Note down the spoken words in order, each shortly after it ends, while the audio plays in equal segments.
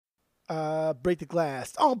Break the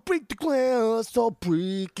Glass. I'll break the glass. I'll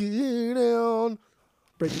break it down.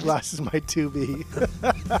 Break the Glass is my 2B.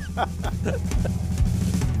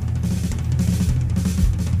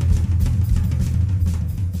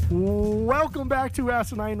 Welcome back to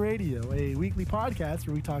Asinine Radio, a weekly podcast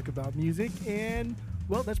where we talk about music, and,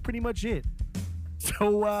 well, that's pretty much it.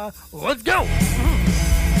 So, let's go!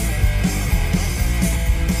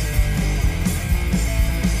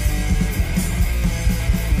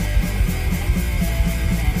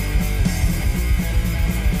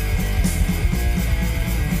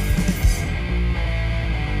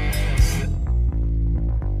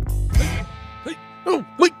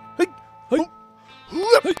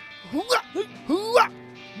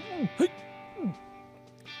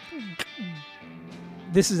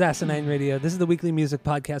 This is Asinine Radio. This is the weekly music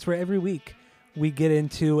podcast where every week we get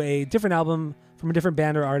into a different album from a different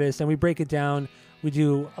band or artist and we break it down. We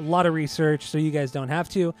do a lot of research so you guys don't have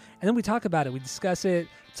to. And then we talk about it. We discuss it,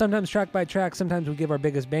 sometimes track by track. Sometimes we give our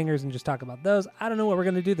biggest bangers and just talk about those. I don't know what we're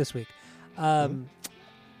going to do this week. While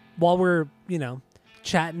we're,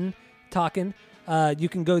 chatting, talking, you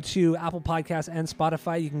can go to Apple Podcasts and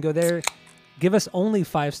Spotify. You can go there. Give us only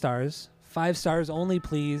 5 stars. 5 stars only,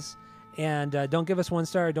 please. And don't give us 1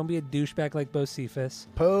 star. Don't be a douchebag like Bo Cephas.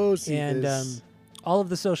 And all of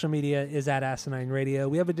the social media is at Asinine Radio.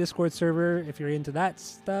 We have a Discord server if you're into that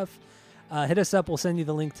stuff. Hit us up. We'll send you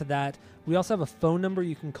the link to that. We also have a phone number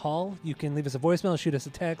you can call. You can leave us a voicemail, shoot us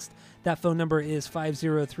a text. That phone number is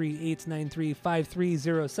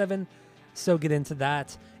 503-893-5307. So get into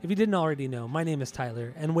that. If you didn't already know, my name is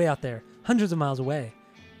Tyler. And way out there, hundreds of miles away,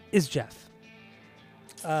 is Jeff.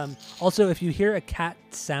 Also, if you hear a cat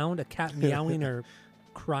sound, a cat meowing or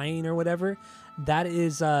crying or whatever, that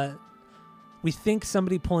is, we think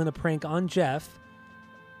somebody pulling a prank on Jeff,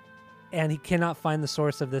 and he cannot find the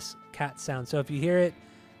source of this cat sound. So if you hear it,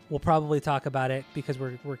 we'll probably talk about it because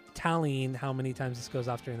we're tallying how many times this goes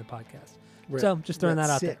off during the podcast. So just throwing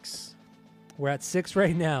that out 6. There. We're at 6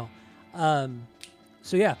 right now.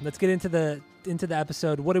 So yeah, let's get into the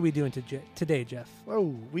episode. What are we doing today, Jeff?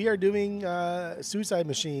 Oh, we are doing Suicide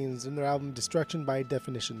Machines and their album Destruction by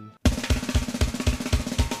Definition.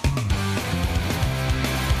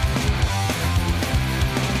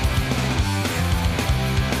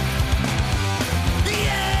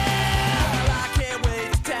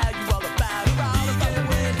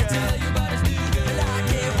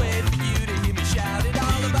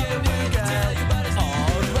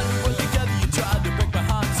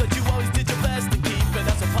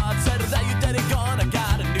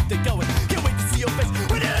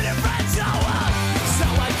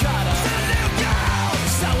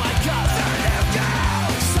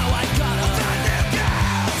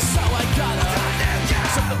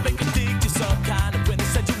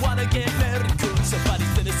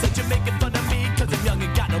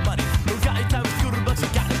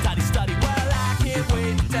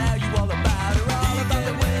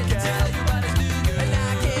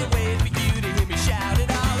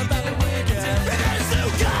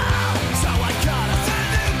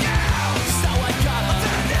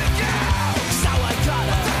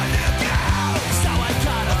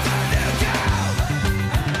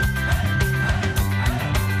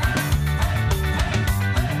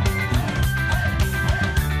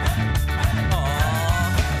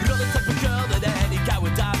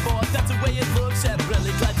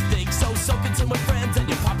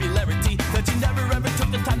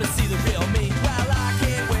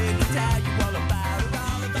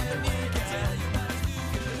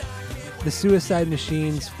 The Suicide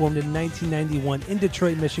Machines formed in 1991 in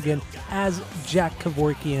Detroit, Michigan as Jack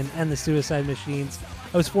Kevorkian and the Suicide Machines.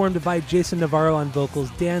 It was formed by Jason Navarro on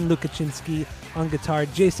vocals, Dan Lukaczynski on guitar,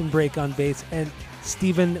 Jason Brake on bass, and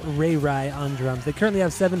Stephen Ray Rye on drums. They currently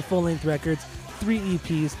have 7 full-length records, 3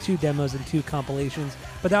 EPs, 2 demos, and 2 compilations.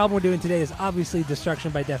 But the album we're doing today is obviously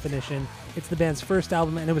Destruction by Definition. It's the band's first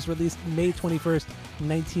album, and it was released May 21st,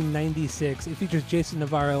 1996. It features Jason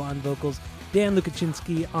Navarro on vocals, Dan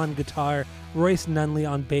Lukaczynski on guitar, Royce Nunley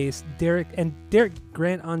on bass, Derek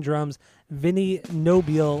Grant on drums, Vinny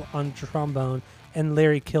Nobile on trombone, and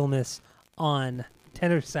Larry Kilmes on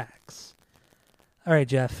tenor sax. All right,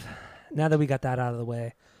 Jeff. Now that we got that out of the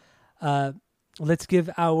way, let's give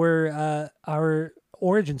our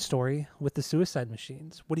origin story with the Suicide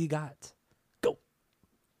Machines. What do you got? Go.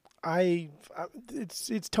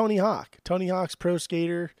 It's Tony Hawk. Tony Hawk's Pro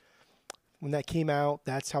Skater. When that came out,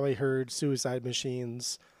 that's how I heard Suicide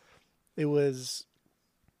Machines. It was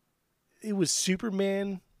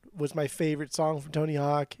Superman was my favorite song from Tony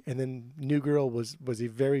Hawk, and then New Girl was a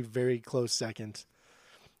very, very close second.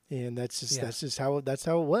 And that's just how it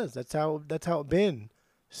was. That's how it been.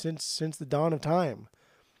 since the dawn of time.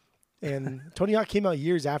 And Tony Hawk came out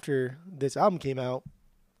years after this album came out,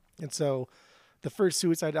 and so the first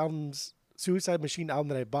Suicide Machine album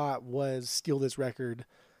that I bought was Steal This Record.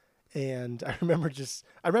 And I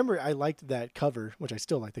remember I liked that cover, which I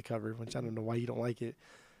still like the cover, which I don't know why you don't like it.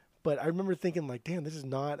 But I remember thinking like, damn, this is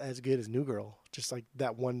not as good as New Girl. Just like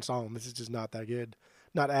that one song. This is just not that good.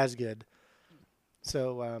 Not as good.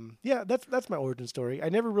 So, yeah, that's my origin story. I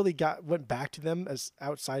never really went back to them as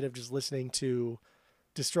outside of just listening to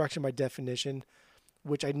Destruction by Definition,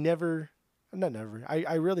 which I rarely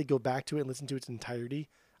go back to it and listen to its entirety.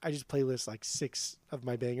 I just playlist like 6 of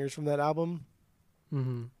my bangers from that album.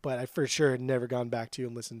 Mm-hmm. But I for sure had never gone back to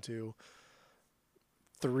and listened to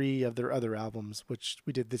 3 of their other albums, which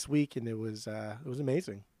we did this week, and it was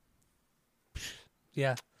amazing.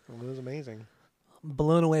 Yeah. It was amazing.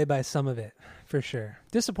 Blown away by some of it, for sure.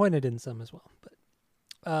 Disappointed in some as well. But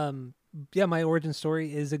yeah, my origin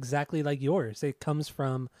story is exactly like yours. It comes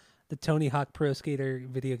from the Tony Hawk Pro Skater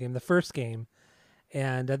video game, the first game.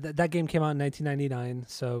 And that game came out in 1999,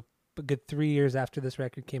 so a good 3 years after this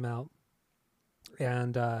record came out.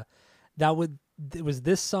 And it was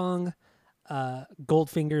this song,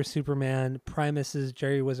 Goldfinger, Superman, Primus's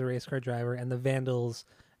Jerry Was a Race Car Driver, and the Vandals'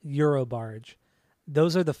 Eurobarge.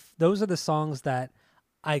 Those are the songs that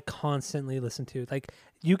I constantly listen to. Like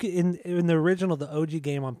you can in the original, the OG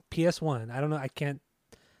game on PS1. I don't know. I can't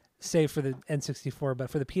say for the N64, but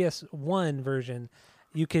for the PS1 version,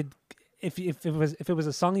 you could if it was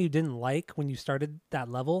a song you didn't like when you started that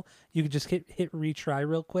level, you could just hit retry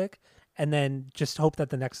real quick, and then just hope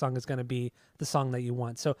that the next song is going to be the song that you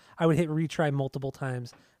want. So I would hit retry multiple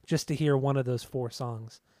times just to hear one of those 4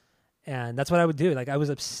 songs, and that's what I would do. Like I was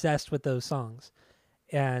obsessed with those songs.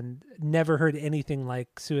 And never heard anything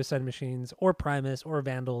like Suicide Machines or Primus or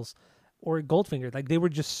Vandals or Goldfinger. Like they were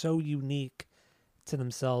just so unique to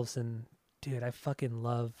themselves. And dude, I fucking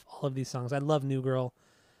love all of these songs. I love New Girl,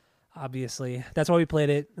 obviously. That's why we played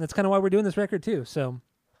it. And that's kind of why we're doing this record too. So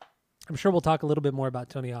I'm sure we'll talk a little bit more about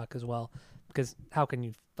Tony Hawk as well, because how can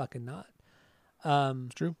you fucking not?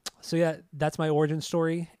 It's true. So yeah, that's my origin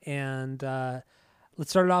story. And let's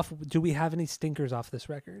start it off. Do we have any stinkers off this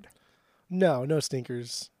record? No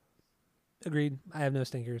stinkers. Agreed. I have no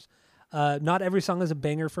stinkers. Not every song is a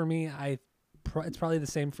banger for me. It's probably the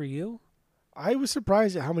same for you. I was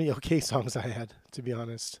surprised at how many okay songs I had, to be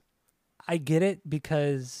honest. I get it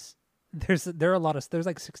because there's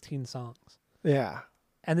like 16 songs. Yeah.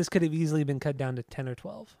 And this could have easily been cut down to 10 or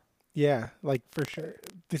 12. Yeah, like for sure.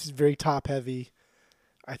 This is very top heavy.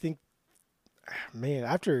 I think, man,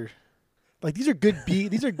 after like these are good B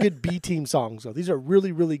team songs though. These are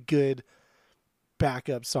really, really good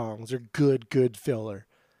backup songs. They're good filler,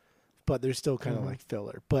 but they're still kind of like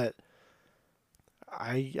filler. But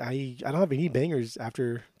I don't have any bangers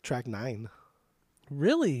after track 9.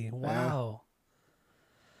 Really? Wow.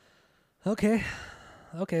 Yeah.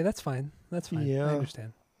 Okay, that's fine. Yeah. I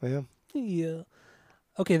understand. Yeah. Yeah.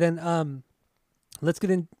 Okay, then let's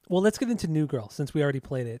get into New Girl since we already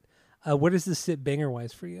played it. Where does this sit banger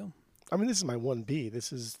wise for you? I mean, this is my 1B.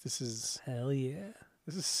 This is hell yeah.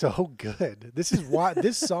 This is so good. This is why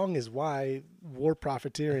this song is why War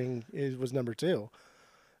Profiteering was number 2.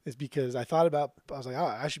 Is because I was like,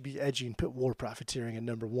 I should be edgy and put War Profiteering at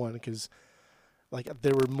number 1 because like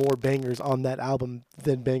there were more bangers on that album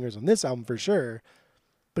than bangers on this album for sure.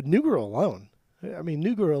 But New Girl alone,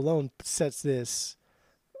 New Girl alone sets this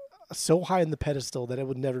so high in the pedestal that it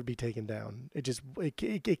would never be taken down.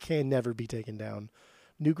 It can never be taken down.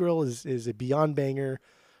 New Girl is a beyond banger.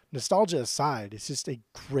 Nostalgia aside, it's just a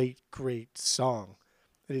great song.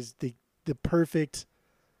 It is the perfect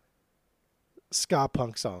ska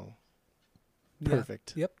punk song.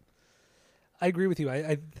 Perfect. Yeah. Yep. I agree with you.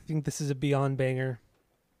 I think this is a beyond banger.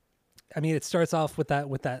 I mean, it starts off with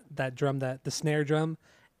that drum, the snare drum,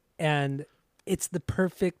 and it's the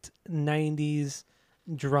perfect 90s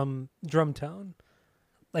drum tone.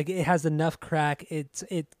 Like it has enough crack.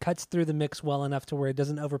 It cuts through the mix well enough to where it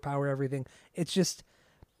doesn't overpower everything. It's just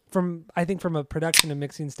from a production and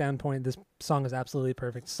mixing standpoint, this song is absolutely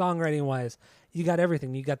perfect. Songwriting wise, you got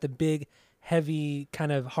everything. You got the big, heavy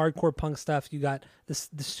kind of hardcore punk stuff. You got the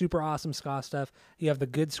super awesome ska stuff. You have the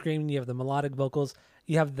good screaming. You have the melodic vocals.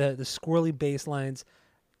 You have the squirrely bass lines.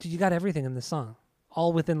 Dude, you got everything in this song,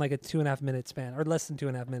 all within like a 2.5 minute span or less than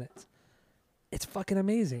 2.5 minutes. It's fucking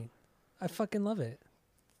amazing. I fucking love it.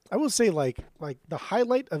 I will say like the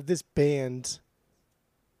highlight of this band,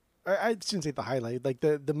 I shouldn't say the highlight, like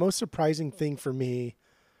the most surprising thing for me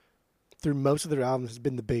through most of their albums has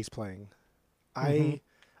been the bass playing.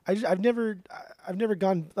 I've never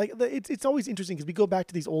gone like it's always interesting because we go back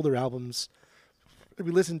to these older albums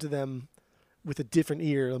we listen to them with a different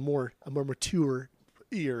ear, a more mature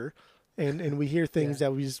ear, and we hear things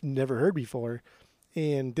that we just never heard before.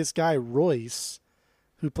 And this guy Royce,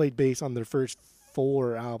 who played bass on their first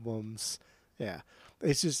 4 albums,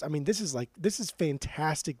 it's just, I mean, this is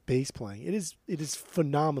fantastic bass playing. It is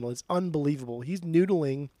phenomenal. It's unbelievable. He's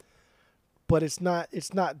noodling, but it's not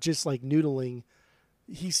just like noodling.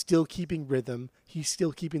 He's still keeping rhythm. He's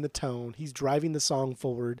still keeping the tone. He's driving the song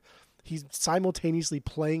forward. He's simultaneously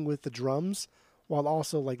playing with the drums while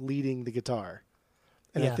also like leading the guitar.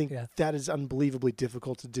 And I think that is unbelievably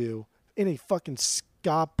difficult to do in a fucking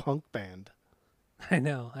ska punk band. I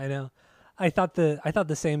know. I thought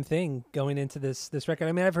the same thing going into this record.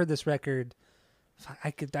 I mean, I've heard this record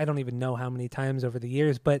I don't even know how many times over the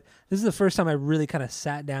years, but this is the first time I really kind of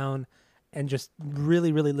sat down and just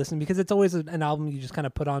really, really listened, because it's always an album you just kind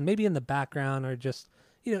of put on maybe in the background, or just,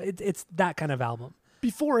 it's that kind of album.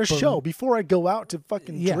 Before a show, before I go out to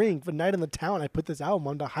fucking drink for Night in the Town, I put this album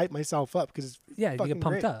on to hype myself up, because you get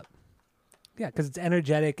pumped up. Yeah, because it's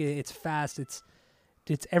energetic, it's fast, it's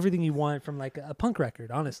everything you want from like a punk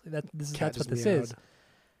record. Honestly, that's what this is.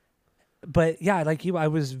 But yeah, like you, I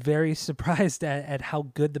was very surprised at how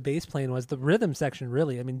good the bass playing was. The rhythm section,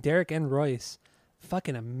 really. I mean, Derek and Royce,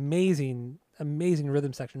 fucking amazing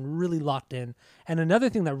rhythm section, really locked in. And another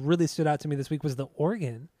thing that really stood out to me this week was the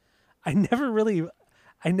organ. I never really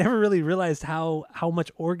realized how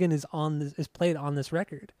much organ is played on this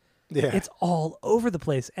record. Yeah, it's all over the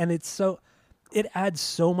place, and it adds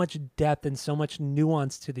so much depth and so much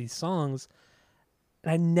nuance to these songs.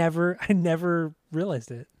 And I never realized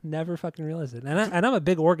it. Never fucking realized it. And I'm a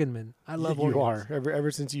big organ man. I love organs. You are. Ever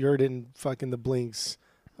since you heard it in fucking the Blinks,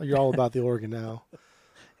 you're all about the organ now.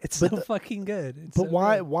 It's fucking good. But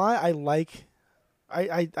why I like,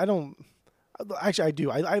 I don't, actually I do.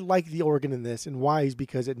 I like the organ in this, and why is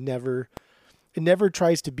because it never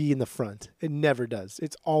tries to be in the front. It never does.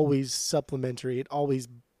 It's always supplementary. It always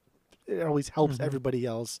helps everybody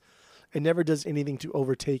else. It never does anything to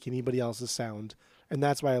overtake anybody else's sound. And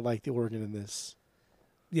that's why I like the organ in this.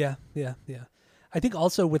 Yeah. I think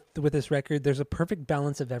also with this record, there's a perfect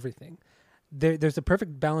balance of everything. There's a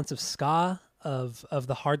perfect balance of ska, of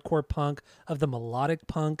the hardcore punk, of the melodic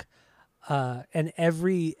punk, and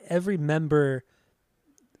every member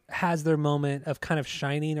has their moment of kind of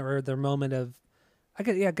shining, or their moment of, I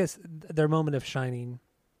guess their moment of shining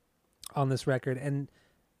on this record. And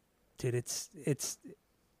dude, it's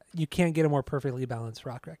you can't get a more perfectly balanced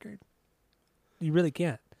rock record. You really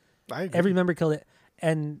can't. Every member killed it.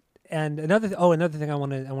 And another thing I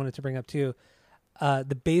wanted to bring up too,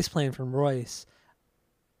 the bass playing from Royce.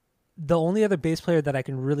 The only other bass player that I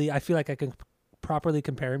feel like I can properly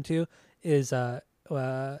compare him to is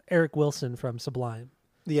Eric Wilson from Sublime.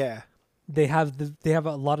 Yeah. They have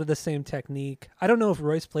a lot of the same technique. I don't know if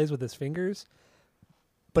Royce plays with his fingers,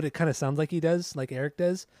 but it kind of sounds like he does, like Eric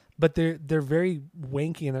does. But they're very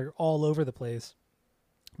wanky, and they're all over the place,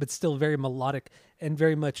 but still very melodic and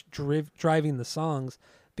very much driving the songs.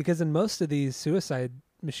 Because in most of these Suicide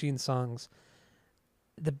Machine songs,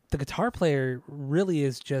 the guitar player really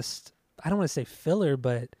is just, I don't want to say filler,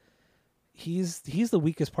 but he's the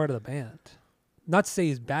weakest part of the band. Not to say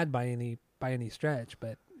he's bad by any stretch,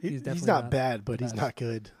 but he's definitely not bad, but he's not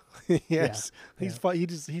good. Yes,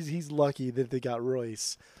 he's lucky that they got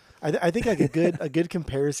Royce. I think like a good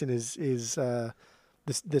comparison is the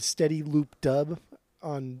steady loop dub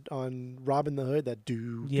on Robin the Hood, that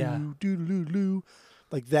do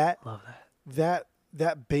like that. Love that.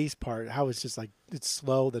 That bass part, how it's just like, it's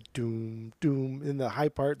slow, the doom doom, and the high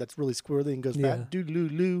part that's really squirrely and goes back doo loo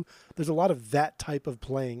loo. There's a lot of that type of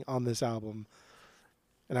playing on this album,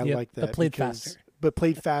 and I like that. But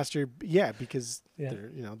played faster, because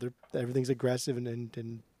they're everything's aggressive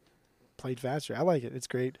and played faster. I like it. It's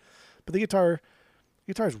great. But the guitar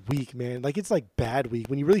is weak, man. Like, it's like bad weak.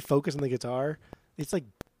 When you really focus on the guitar, it's like,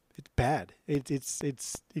 it's bad. It's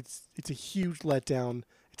a huge letdown.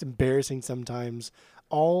 It's embarrassing sometimes.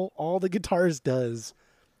 All the guitarist does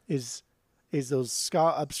is those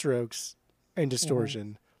ska upstrokes and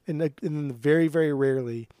distortion. And then very, very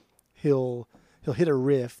rarely he'll hit a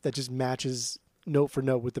riff that just matches note for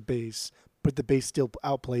note with the bass, but the bass still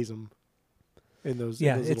outplays him in those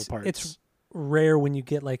little parts. It's rare when you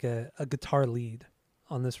get like a guitar lead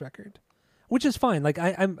on this record, which is fine. Like,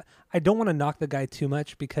 I don't want to knock the guy too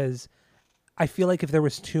much, because I feel like if there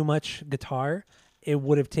was too much guitar, it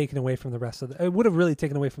would have taken away from the rest of it would have really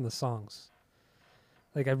taken away from the songs.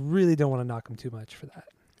 Like, I really don't want to knock him too much for that.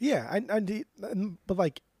 Yeah, but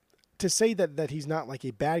like, to say that he's not like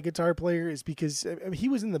a bad guitar player is because, I mean, he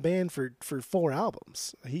was in the band for 4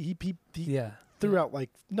 albums. He threw out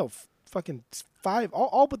like fucking 5,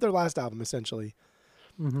 all but their last album essentially.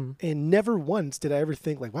 Mm-hmm. And never once did I ever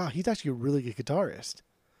think like, wow, he's actually a really good guitarist.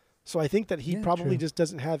 So I think that he probably just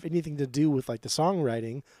doesn't have anything to do with like the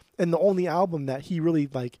songwriting. And the only album that he really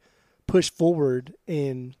like pushed forward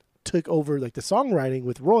and took over like the songwriting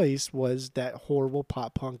with Royce was that horrible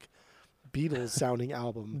pop punk Beatles sounding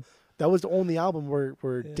album. That was the only album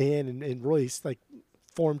where Dan and Royce like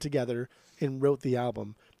formed together and wrote the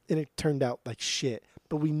album, and it turned out like shit.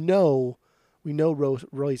 But we know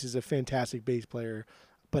Royce is a fantastic bass player,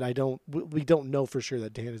 but we don't know for sure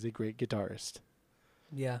that Dan is a great guitarist.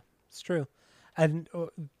 Yeah, it's true. And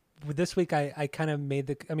this week I kind of made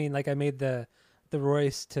the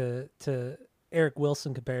Royce to Eric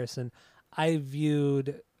Wilson comparison. I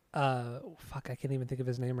viewed I can't even think of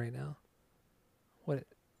his name right now.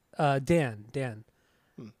 Dan.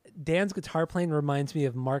 Dan's guitar playing reminds me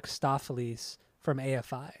of Mark Stoffelis from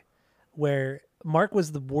AFI, where Mark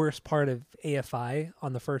was the worst part of AFI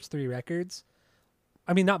on the first 3 records.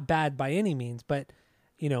 I mean, not bad by any means, but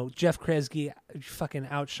you know, Jeff Kresge fucking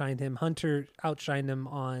outshined him. Hunter outshined him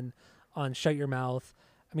on Shut Your Mouth.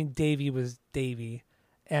 I mean, Davey was Davey,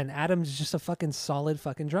 and Adam's just a fucking solid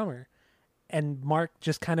fucking drummer. And Mark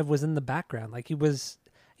just kind of was in the background. Like you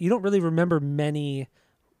don't really remember many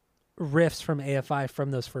riffs from AFI from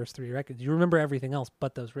those first 3 records. You remember everything else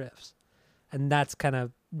but those riffs. And that's kind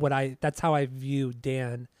of that's how I view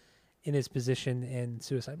Dan in his position in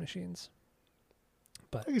Suicide Machines.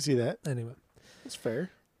 But I can see that. Anyway. That's fair.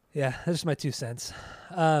 Yeah, that's just my 2 cents.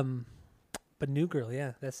 But New Girl,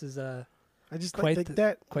 yeah, this is I just quite like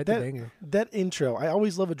the banger. That intro. I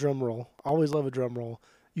always love a drum roll.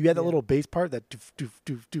 You had that little bass part, that doof doof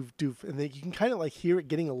doof doof doof, and then you can kind of like hear it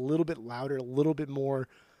getting a little bit louder, a little bit more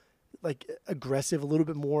like aggressive, a little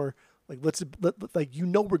bit more like like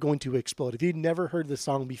we're going to explode. If you've never heard this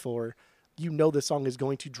song before, you know the song is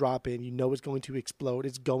going to drop in. You know it's going to explode.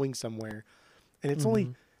 It's going somewhere, and it's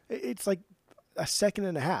it's like a second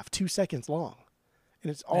and a half, 2 seconds long, and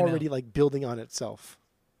it's already like building on itself.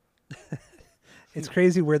 It's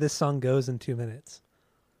crazy where this song goes in 2 minutes.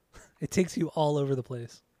 It takes you all over the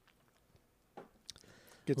place.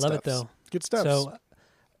 Good Love stuff. it though. Good stuff. So,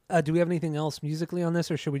 do we have anything else musically on this,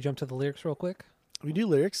 or should we jump to the lyrics real quick? We do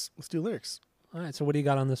lyrics. Let's do lyrics. All right. So, what do you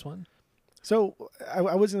got on this one? So I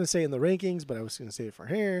was going to say in the rankings, but I was going to say it for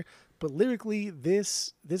here. But lyrically,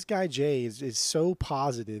 this guy Jay is so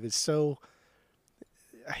positive. It's so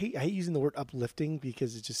I hate using the word uplifting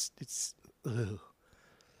because it's ugh.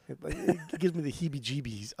 It gives me the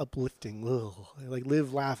heebie-jeebies. Uplifting, ugh. Like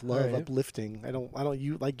live, laugh, love, right. Uplifting. I don't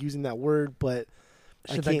like using that word, but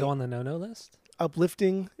Should that go on the no-no list?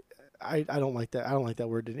 Uplifting, I don't like that. I don't like that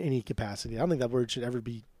word in any capacity. I don't think that word should ever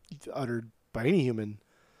be uttered by any human.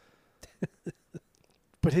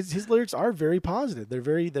 But his lyrics are very positive. They're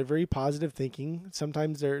very positive thinking.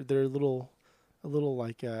 Sometimes they're a little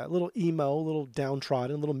like a little emo, a little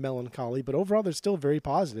downtrodden, a little melancholy, but overall they're still very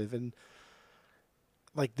positive. And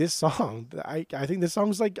like this song, I think this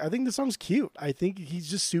song's cute. I think he's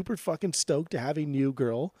just super fucking stoked to have a new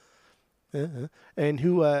girl, and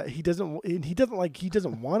who he doesn't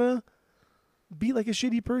want to be like a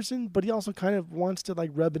shitty person, but he also kind of wants to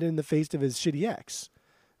like rub it in the face of his shitty ex.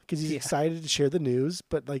 Because he's excited to share the news,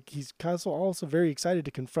 but like he's also very excited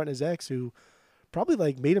to confront his ex, who probably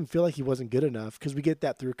like made him feel like he wasn't good enough. Because we get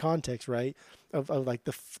that through context, right? Of like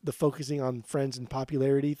the focusing on friends and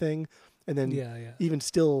popularity thing, and then even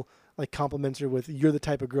still like compliments her with "You're the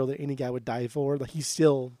type of girl that any guy would die for." Like he's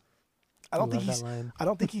still, I don't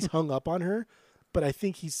think he's hung up on her, but I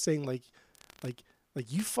think he's saying like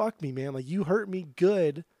you fucked me, man. Like you hurt me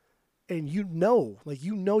good, and you know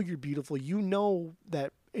you're beautiful. You know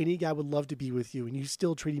that any guy would love to be with you, and you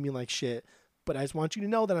still treating me like shit. But I just want you to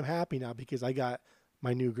know that I'm happy now because I got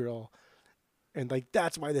my new girl. And like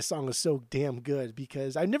that's why this song is so damn good,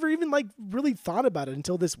 because I never even like really thought about it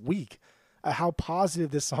until this week. How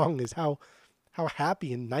positive this song is, how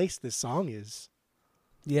happy and nice this song is.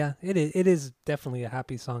 Yeah, it is definitely a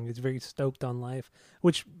happy song. It's very stoked on life,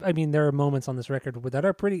 which I mean there are moments on this record that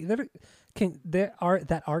are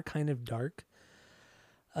kind of dark.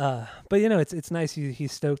 But you know, it's nice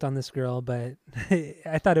he's stoked on this girl, but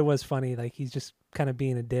I thought it was funny, like he's just kind of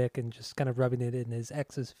being a dick and just kind of rubbing it in his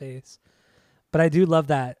ex's face. But I do love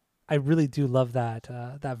that. I really do love that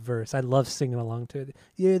that verse. I love singing along to it.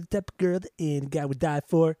 You're the type of girl that any guy would die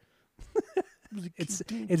for. It's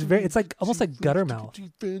like almost like Guttermouth.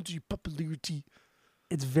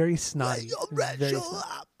 It's very snotty. It's very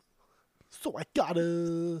snotty. So I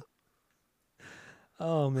gotta.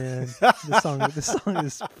 Oh man, this song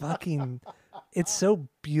is fucking. It's so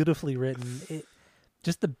beautifully written.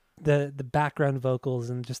 the background vocals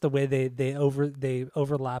and just the way they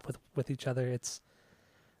overlap with each other. It's,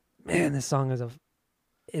 man, this song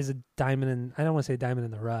is a diamond in, I don't want to say diamond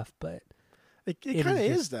in the rough, but it kind of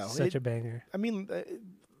is though. Such a banger. I mean,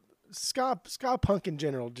 ska punk in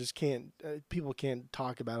general just can't, people can't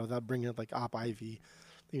talk about it without bringing up like Op Ivy,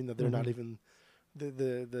 even though they're not even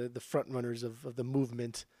the front runners of the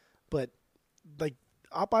movement. But like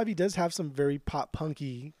Op Ivy does have some very pop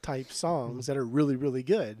punky type songs that are really, really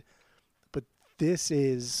good. But this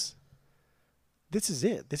is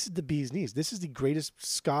it. This is the bee's knees. This is the greatest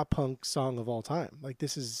ska punk song of all time. Like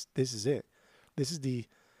this is it. This is the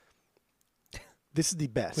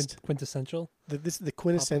best. Quintessential? This is the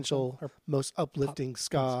quintessential, most uplifting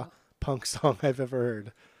ska punk song I've ever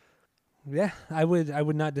heard. Yeah, I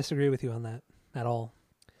would not disagree with you on that at all.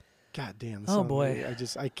 God damn. Oh, boy.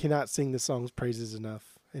 I cannot sing this song's praises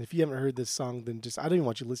enough. And if you haven't heard this song, then I don't even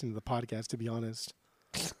want you listening to the podcast, to be honest.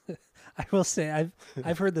 I will say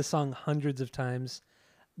I've heard this song hundreds of times,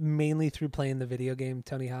 mainly through playing the video game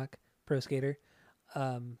Tony Hawk Pro Skater.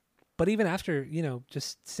 But even after,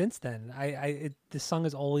 just since then, this song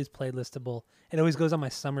is always playlistable. It always goes on my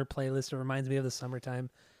summer playlist. It reminds me of the summertime.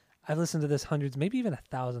 I've listened to this hundreds, maybe even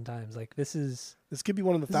 1,000 times. Like this could be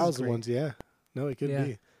one of the 1,000 ones. Yeah, no, it could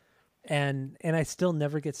be. And I still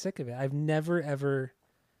never get sick of it. I've never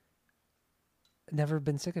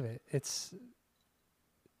been sick of it. It's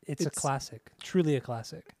a classic, truly a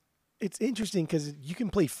classic. It's interesting because you can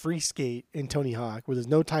play free skate in Tony Hawk where there's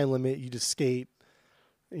no time limit. You just skate,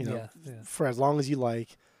 for as long as you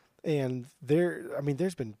like. And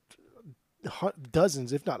there's been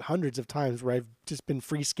dozens, if not hundreds of times where I've just been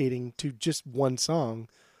free skating to just one song.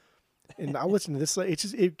 And I listen to this, it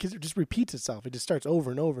just repeats itself. It just starts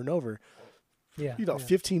over and over and over. Yeah.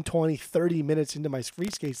 15, 20, 30 minutes into my free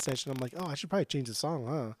skate session, I'm like, oh, I should probably change the song,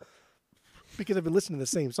 huh? Because I've been listening to the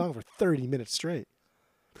same song for 30 minutes straight.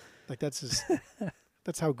 Like that's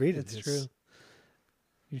how great it is. It's true.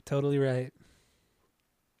 You're totally right.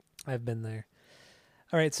 I've been there.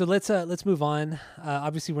 All right, so let's move on.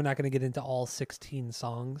 Obviously, we're not going to get into all 16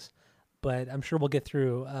 songs, but I'm sure we'll get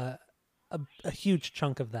through a huge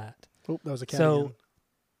chunk of that. Oh, that was a cat. So again.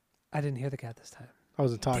 I didn't hear the cat this time. I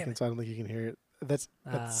wasn't talking, so I don't think you can hear it. That's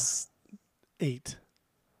 8.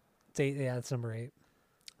 It's 8. Yeah, that's number 8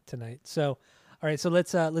 tonight. So, all right, so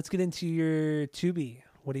let's get into your 2B.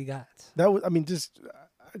 What do you got? That was,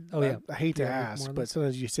 I hate to ask, but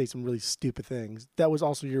sometimes you say some really stupid things. That was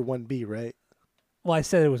also your 1B, right? Well, I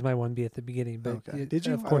said it was my 1B at the beginning, but okay. Did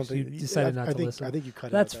you? Of course, you decided not to listen. I think you cut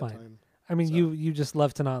it. That's out fine. that time. I mean, you just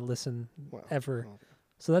love to not listen ever, okay.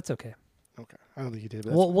 So that's okay. Okay, I don't think you did.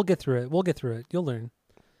 But We'll get through it. We'll get through it. You'll learn.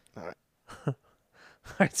 All right. All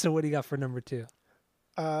right. So what do you got for number 2?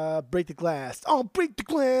 Break the glass. I'll break the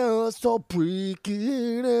glass. I'll break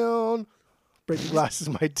it down. Break the glass is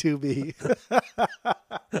my 2B.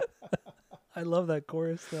 I love that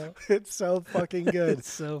chorus though. It's so fucking good.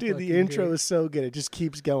 It's so Dude, the intro is so good. It just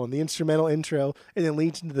keeps going. The instrumental intro and then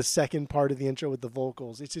leads into the second part of the intro with the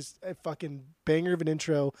vocals. It's just a fucking banger of an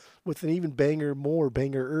intro with an even more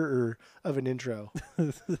banger of an intro.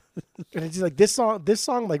 And it's just like this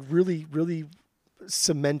song like really, really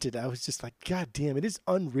cemented. I was just like, God damn, it is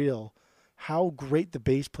unreal how great the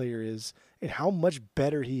bass player is and how much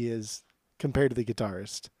better he is compared to the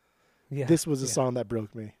guitarist. Yeah. This was a song that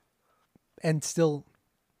broke me. And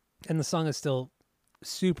the song is still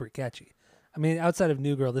super catchy. I mean, outside of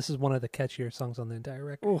New Girl, this is one of the catchier songs on the entire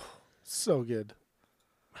record. Oh, so good.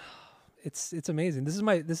 It's amazing. This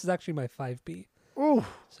is actually my 5B. Oh.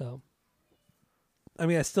 So, I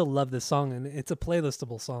mean, I still love this song, and it's a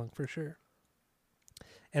playlistable song for sure.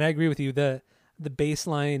 And I agree with you. The bass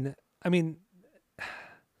line, I mean,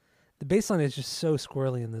 the bass line is just so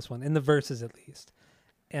squirrely in this one, in the verses at least.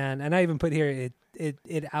 And I even put here it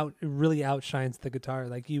really outshines the guitar.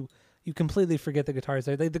 Like you completely forget the guitar's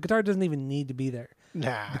there. Like the guitar doesn't even need to be there.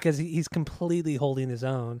 Nah. Because he's completely holding his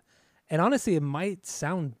own. And honestly, it might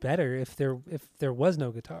sound better if there was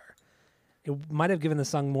no guitar. It might have given the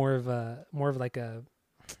song more of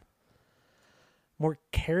more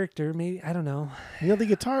character, maybe. I don't know.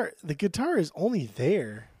 The guitar is only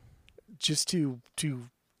there just to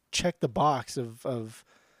check the box of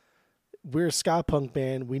we're a ska punk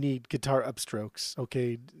band. We need guitar upstrokes.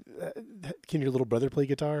 Okay, can your little brother play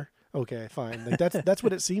guitar? Okay, fine. Like that's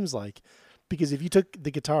what it seems like. Because if you took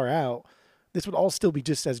the guitar out, this would all still be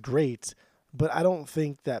just as great. But I don't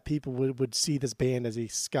think that people would see this band as a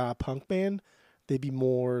ska punk band. They'd be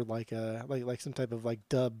more like some type of like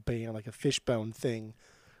dub band, like a Fishbone thing,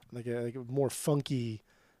 like a more funky,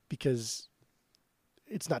 because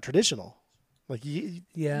it's not traditional. Like,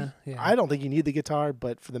 Yeah. I don't think you need the guitar,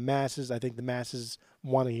 but for the masses, I think the masses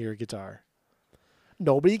want to hear guitar.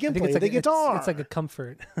 Nobody can play the guitar. It's like a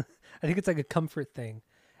comfort. I think it's like a comfort thing.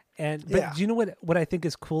 But do you know what I think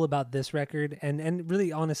is cool about this record and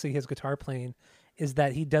really honestly his guitar playing is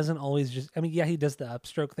that he doesn't always just, I mean, yeah, he does the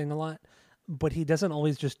upstroke thing a lot, but he doesn't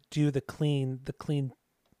always just do the clean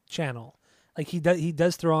channel. Like he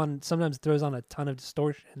does sometimes throws on a ton of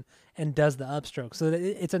distortion and does the upstroke. So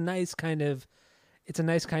it's a nice kind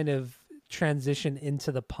of transition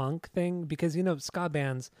into the punk thing because, you know, ska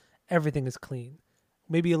bands, everything is clean.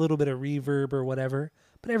 Maybe a little bit of reverb or whatever,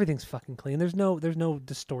 but everything's fucking clean. There's no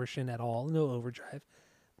distortion at all, no overdrive.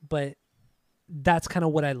 But that's kind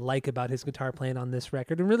of what I like about his guitar playing on this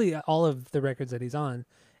record, and really all of the records that he's on,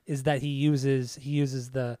 is that he uses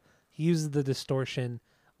the distortion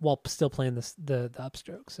while still playing the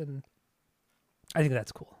upstrokes, and I think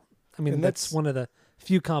that's cool. I mean, that's one of the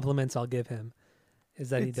few compliments I'll give him, is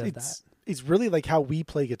that he does that. It's really like how we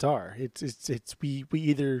play guitar.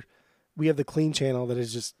 We have the clean channel that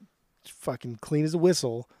is just fucking clean as a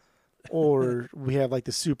whistle, or we have like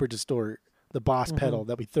the super distort, the boss pedal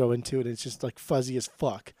that we throw into it. And it's just like fuzzy as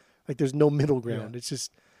fuck. Like there's no middle ground. Yeah. It's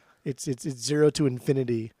just, it's 0 to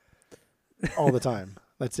infinity all the time.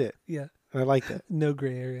 That's it. Yeah. And I like that. No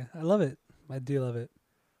gray area. I love it. I do love it.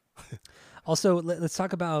 Also, let's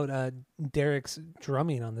talk about Derek's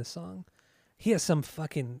drumming on this song. He has some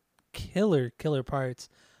fucking killer parts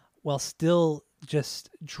while still just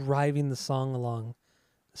driving the song along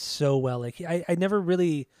so well. Like I never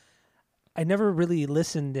really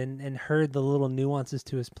listened and heard the little nuances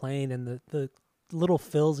to his playing and the little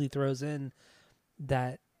fills he throws in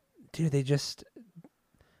that, dude,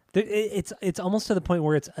 it's almost to the point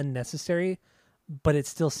where it's unnecessary, but it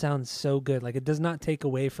still sounds so good. Like it does not take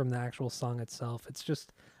away from the actual song itself. It's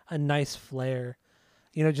just a nice flair,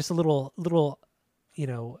 you know, just a little, you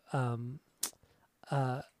know,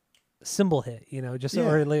 cymbal hit, you know, just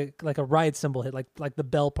or like a ride cymbal hit, like the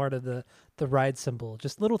bell part of the ride cymbal,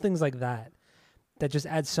 just little things like that just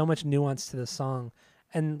add so much nuance to the song.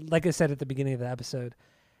 And like I said at the beginning of the episode,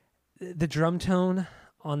 the drum tone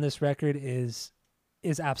on this record is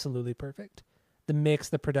absolutely perfect. The mix,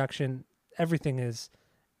 the production, everything is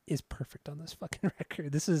perfect on this fucking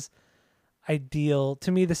record. This is ideal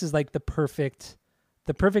to me. This is like the perfect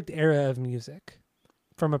era of music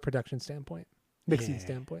from a production standpoint, mixing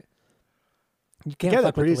standpoint. You can't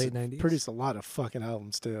fuck with the late 90s. Produced a lot of fucking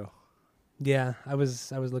albums too. Yeah, I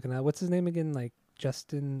was looking at, what's his name again? Like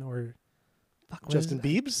Justin or Justin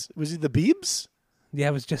Biebs? Was he the Biebs? Yeah,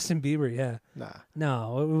 it was Justin Bieber. Yeah. Nah.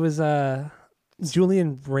 No, it was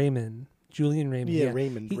Julian Raymond. Yeah,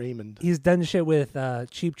 Raymond. He's done shit with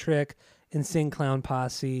Cheap Trick, Insane Clown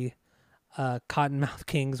Posse, Cottonmouth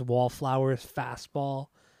Kings, Wallflowers, Fastball.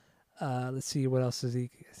 Let's see, what else does he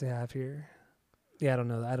have here? Yeah, I don't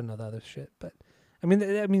know the other shit, but I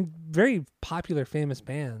mean, very popular, famous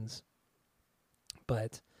bands.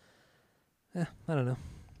 But I don't know.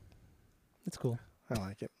 It's cool. I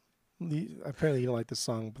like it. Apparently, you don't like the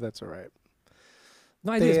song, but that's all right.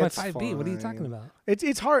 No, I do. It's my 5B. Fine. What are you talking about?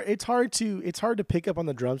 It's hard to pick up on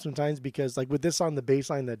the drums sometimes because, like with this song, the bass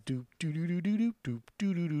line, that do do do do do do do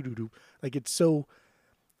do do do do, like it's so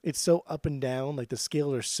up and down. Like the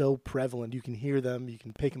scales are so prevalent. You can hear them. You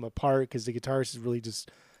can pick them apart because the guitarist is really just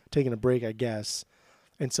taking a break, I guess.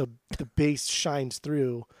 And so the bass shines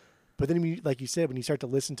through. But then, like you said, when you start to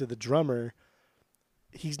listen to the drummer,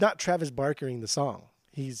 he's not Travis Barkering the song.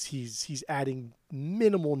 He's adding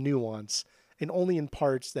minimal nuance and only in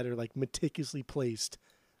parts that are like meticulously placed,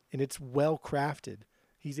 and it's well crafted.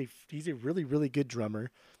 He's a really, really good drummer.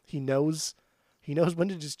 He knows when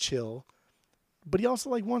to just chill. But he also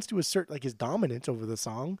like wants to assert like his dominance over the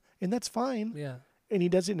song, and that's fine. Yeah. And he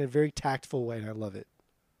does it in a very tactful way, and I love it.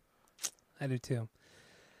 I do too.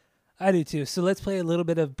 So let's play a little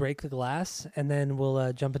bit of Break the Glass, and then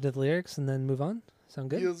we'll jump into the lyrics and then move on. Sound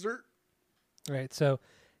good? Yes, sir. All right. So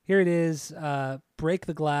here it is, Break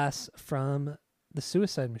the Glass from the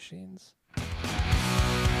Suicide Machines.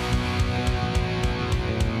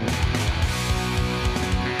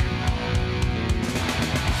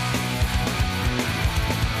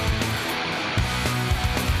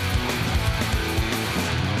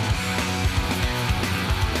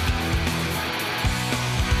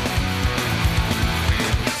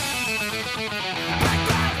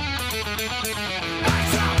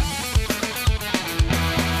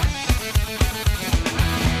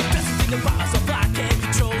 The bars of I can't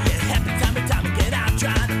control you.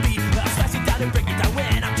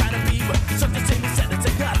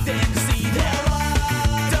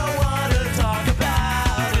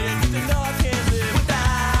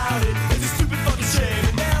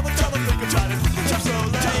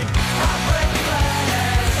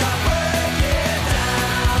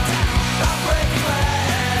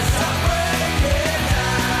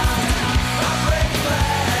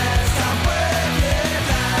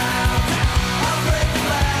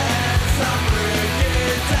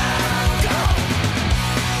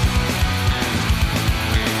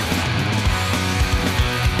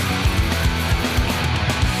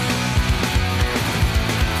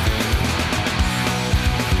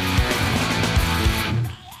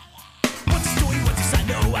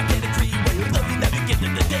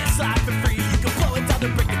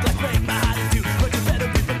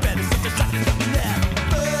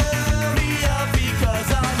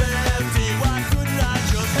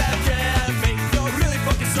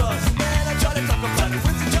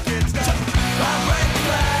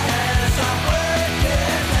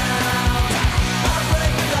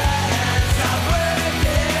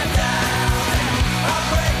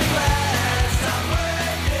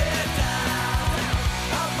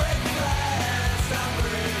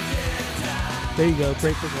 There you go.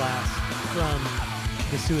 Break the Glass from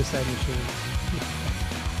the Suicide Machine.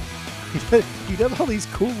 He does all these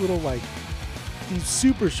cool little, like, these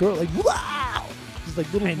super short, like, wow! Just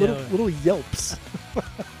like little yelps.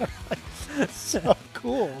 So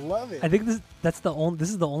cool. Love it. I think this is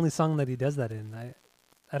the only song that he does that in.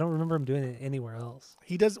 I don't remember him doing it anywhere else.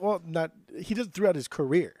 He does he does it throughout his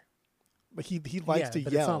career. But he likes to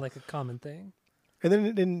but yell. It's not like a common thing.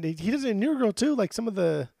 And then he does it in New Girl too, like some of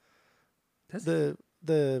the like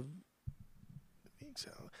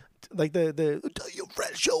the tell your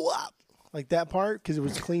friend show up, like that part, because it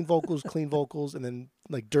was clean vocals, and then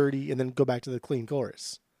like dirty, and then go back to the clean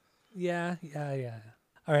chorus. Yeah.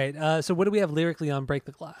 All right. So what do we have lyrically on Break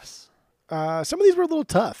the Glass? Some of these were a little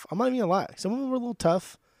tough. I'm not even gonna lie. Some of them were a little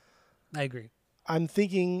tough. I agree. I'm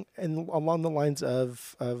thinking and along the lines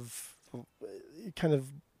of kind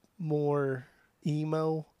of more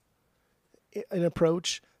emo an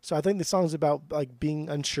approach. So I think the song's about like being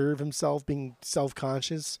unsure of himself, being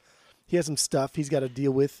self-conscious. He has some stuff he's got to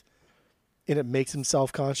deal with, and it makes him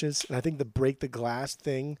self-conscious. And I think the break the glass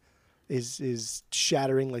thing is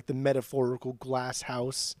shattering like the metaphorical glass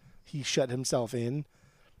house he shut himself in.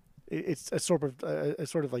 It's a sort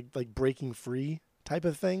of like breaking free type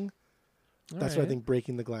of thing. That's what I think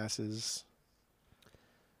breaking the glass is.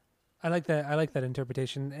 I like that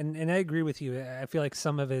interpretation, and I agree with you. I feel like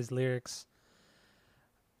some of his lyrics,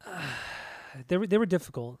 they were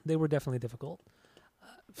difficult. They were definitely difficult.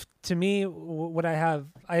 To me, what I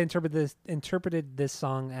interpreted this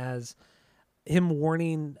song as him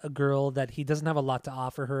warning a girl that he doesn't have a lot to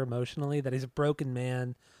offer her emotionally, that he's a broken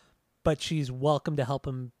man, but she's welcome to help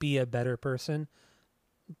him be a better person.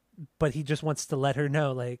 But he just wants to let her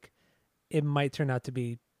know, like, it might turn out to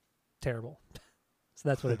be terrible. So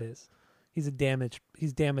that's what it is. He's damaged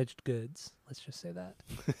goods. Let's just say that.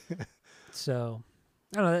 So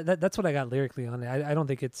I don't know. That's what I got lyrically on it. I don't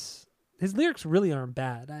think his lyrics really aren't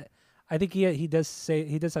bad. I think he does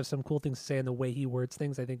have some cool things to say, and the way he words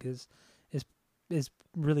things I think is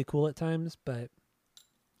really cool at times, but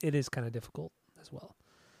it is kind of difficult as well.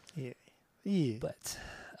 Yeah. But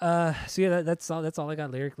so yeah, that's all I got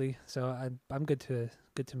lyrically. So I'm good to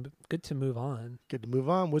move on. Good to move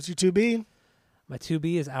on. What's your 2B? My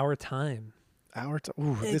 2B is Our Time. Ooh,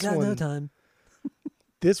 this got one, no time.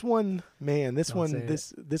 This one, man. This one's on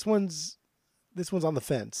the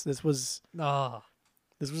fence. This was a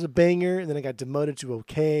banger, and then it got demoted to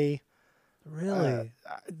okay. Really?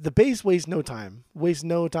 The bass wastes no time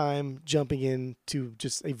jumping into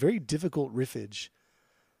just a very difficult riffage.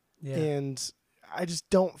 Yeah. And I just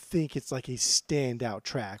don't think it's like a standout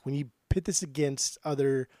track. When you pit this against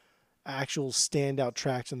other actual standout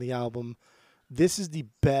tracks on the album, this is the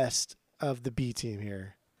best of the B team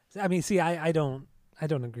here. I mean, see, I don't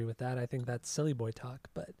agree with that. I think that's silly boy talk,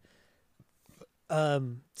 but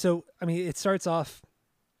so I mean, the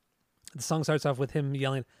song starts off with him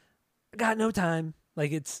yelling, "I got no time."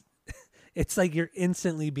 Like it's like you're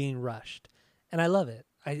instantly being rushed. And I love it.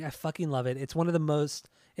 I fucking love it. It's one of the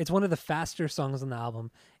faster songs on the album.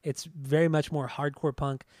 It's very much more hardcore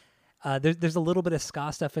punk. There's a little bit of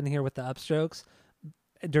ska stuff in here with the upstrokes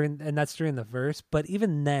that's during the verse, but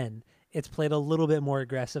even then it's played a little bit more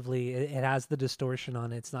aggressively. It has the distortion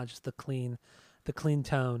on it. It's not just the clean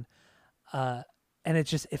tone. And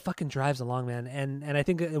it fucking drives along, man. And I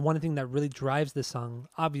think one thing that really drives this song,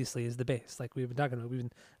 obviously, is the bass. Like we've been talking about, we've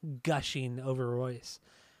been gushing over Royce.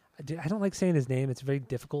 I don't like saying his name. It's very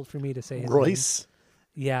difficult for me to say his Royce. name.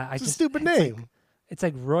 Yeah, it's a stupid name. It's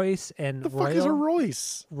like Royce and the Royal. Fuck is a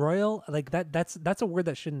Royce? Royal, like that's a word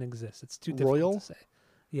that shouldn't exist. It's too difficult Royal? to say.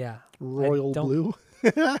 Yeah. Royal blue.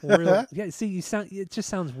 Royal, yeah. See, it just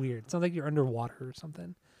sounds weird. It sounds like you're underwater or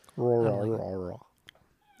something. Royal.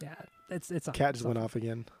 Yeah, it's a cat just went off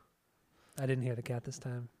again. I didn't hear the cat this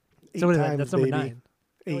time. 8 so what is times, that? That's number baby. 9.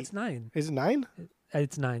 8. No, it's 9. Is it 9?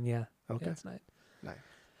 It's 9. Yeah. Okay. Yeah, it's 9.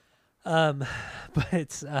 9. But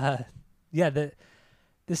it's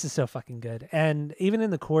this is so fucking good. And even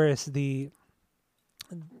in the chorus, the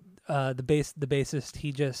bassist,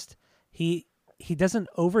 he doesn't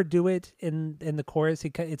overdo it in the chorus.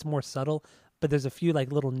 It's more subtle, but there's a few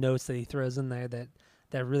like little notes that he throws in there that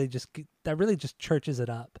really just churches it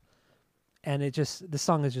up. And the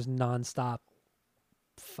song is just nonstop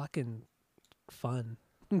fucking fun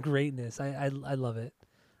greatness. I love it.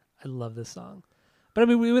 I love this song. But I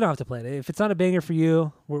mean, we don't have to play it. If it's not a banger for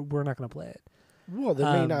you, we're not going to play it. Well,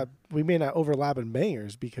 we may not overlap in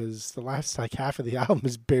bangers because the last like half of the album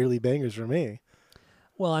is barely bangers for me.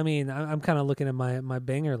 Well, I mean, I'm kind of looking at my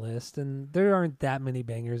banger list, and there aren't that many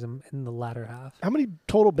bangers in the latter half. How many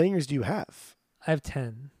total bangers do you have? I have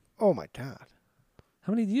 10. Oh my god!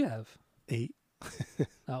 How many do you have? 8.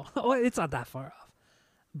 Oh, well, it's not that far off.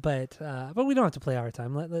 But we don't have to play our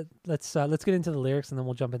time. Let's get into the lyrics and then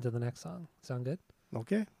we'll jump into the next song. Sound good?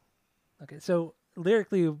 Okay. Okay. So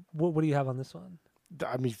lyrically, what do you have on this one?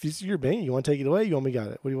 I mean, if this is your band, you want to take it away? You want me got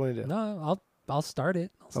it? What do you want to do? No, I'll start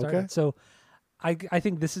it. Okay. It. So I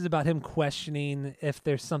think this is about him questioning if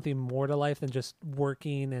there's something more to life than just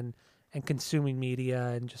working and consuming media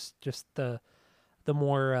and just the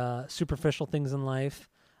more superficial things in life.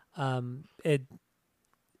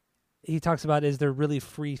 He talks about, is there really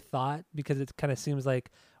free thought? Because it kind of seems like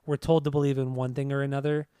we're told to believe in one thing or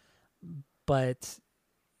another, but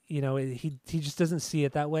he just doesn't see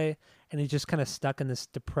it that way, and he's just kind of stuck in this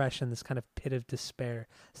depression, this kind of pit of despair.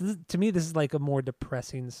 So to me, this is like a more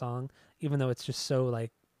depressing song, even though it's just so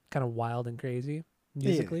like kind of wild and crazy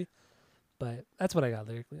musically. Yeah. But that's what I got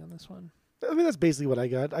lyrically on this one. I mean, that's basically what I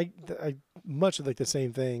got. I much like the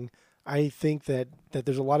same thing. I think that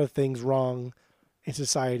there's a lot of things wrong in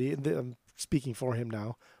society. I'm speaking for him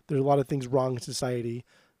now. There's a lot of things wrong in society,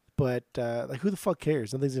 but like, who the fuck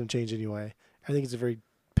cares? Nothing's going to change anyway. I think it's a very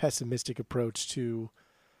pessimistic approach to,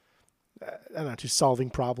 I don't know, to solving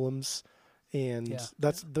problems. And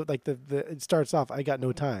that's it starts off, I got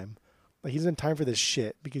no time. Like, he doesn't have time for this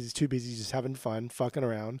shit because he's too busy just having fun, fucking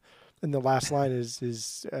around. And the last line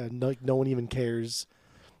is no one even cares.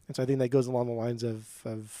 And so I think that goes along the lines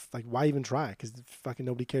of like, why even try? Because fucking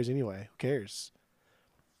nobody cares anyway. Who cares?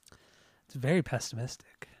 It's very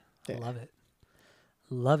pessimistic. Yeah.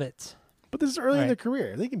 Love it. But this is early in their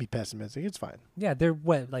career. They can be pessimistic. It's fine. Yeah, they're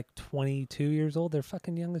like 22 years old? They're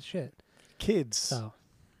fucking young as shit. Kids. So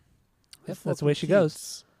that's the way she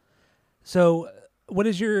goes. So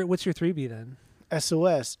what's your 3B then?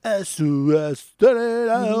 SOS. SOS.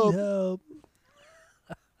 Help.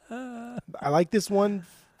 I like this one.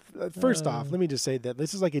 First off, let me just say that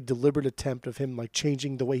this is like a deliberate attempt of him like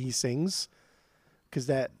changing the way he sings. Because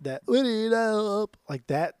that like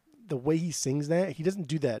that, the way he sings that, he doesn't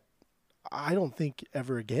do that, I don't think,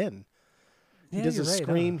 ever again. He does a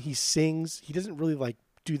scream, he sings. He doesn't really like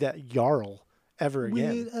do that yarl ever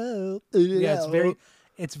again. Yeah,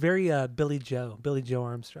 it's very Billy Joe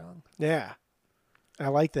Armstrong. Yeah. I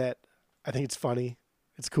like that. I think it's funny.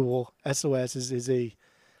 It's cool. SOS is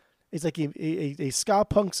it's like a ska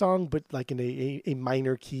punk song, but like in a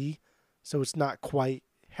minor key. So it's not quite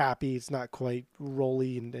happy. It's not quite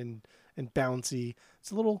rolly and bouncy.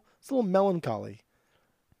 It's a little melancholy.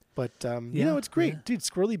 But it's great. Yeah. Dude,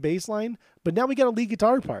 squirrely bass line. But now we got a lead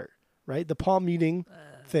guitar part, right? The palm muting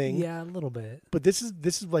thing. Yeah, a little bit. But this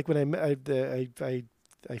is like when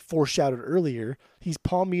I foreshadowed earlier, he's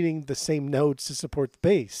palm muting the same notes to support the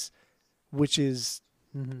bass, which is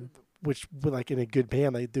which, like in a good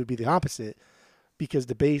band, they would be the opposite, because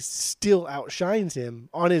the bass still outshines him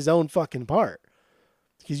on his own fucking part.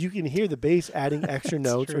 Because you can hear the bass adding extra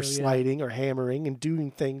notes, or sliding or hammering and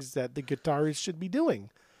doing things that the guitarist should be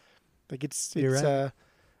doing. Like it's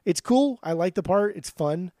cool. I like the part. It's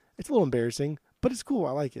fun. It's a little embarrassing, but it's cool.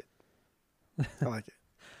 I like it. I like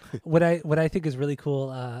it. What I think is really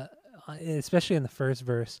cool, especially in the first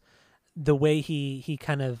verse, the way he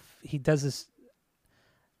does this.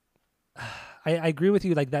 I agree with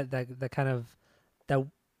you, like that kind of that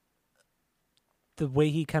the way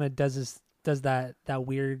he kind of does that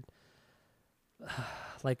weird,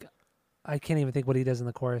 like, I can't even think what he does in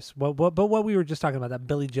the chorus. But what we were just talking about, that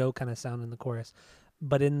Billy Joe kind of sound in the chorus.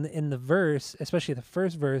 But in the verse, especially the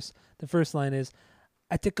first verse, the first line is,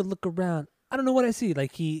 I take a look around, I don't know what I see.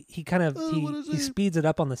 Like he kind of he speeds it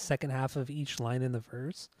up on the second half of each line in the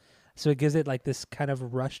verse, so it gives it like this kind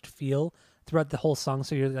of rushed feel throughout the whole song.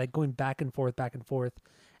 So you're like going back and forth,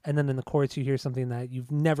 and then in the chorus you hear something that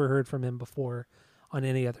you've never heard from him before on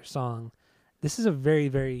any other song. This is a very,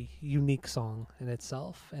 very unique song in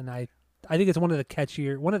itself, and I think it's one of the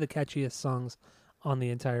catchiest songs on the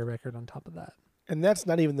entire record. On top of that, and that's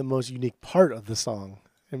not even the most unique part of the song.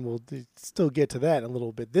 And we'll still get to that in a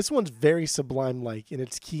little bit. This one's very Sublime-like in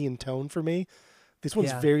its key and tone for me. This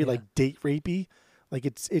one's very like date rapey. Like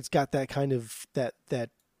it's got that kind of that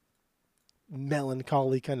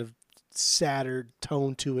melancholy kind of sadder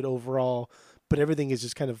tone to it overall, but everything is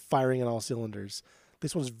just kind of firing on all cylinders.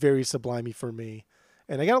 This one's very Sublime-y for me,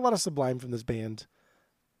 and I got a lot of Sublime from this band,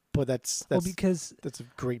 but that's a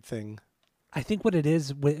great thing. I think what it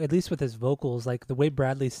is, at least with his vocals, like the way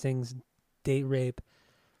Bradley sings "Date Rape."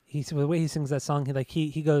 The way he sings that song,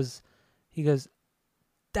 he goes,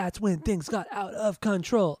 that's when things got out of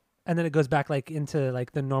control, and then it goes back like into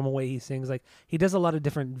like the normal way he sings. Like he does a lot of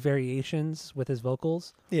different variations with his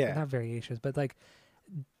vocals. Yeah, not variations, but like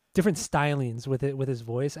different stylings with his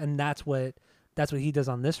voice, and that's what he does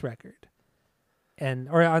on this record.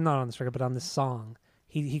 or not on this record, but on this song,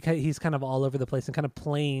 he's kind of all over the place and kind of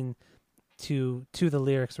playing to the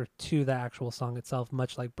lyrics or to the actual song itself,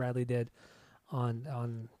 much like Bradley did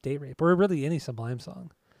on Date Rape, or really any Sublime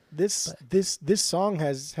song. This song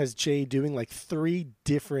has Jay doing like 3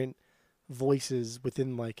 different voices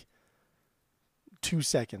within like 2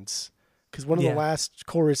 seconds. Because one of the last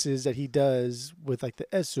choruses that he does with like the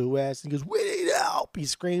SOS, and he goes, "We need help!" He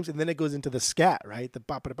screams, and then it goes into the scat, right? The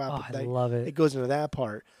bop it bop. I love it. It goes into that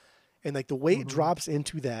part, and like the way it drops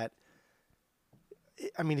into that.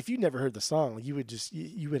 I mean, if you never heard the song, you would just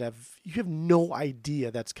you have no idea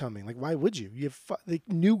that's coming. Like, why would you? You have the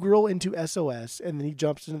New Girl into SOS, and then he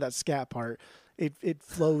jumps into that scat part. It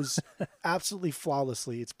flows absolutely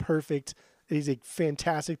flawlessly. It's perfect. It is a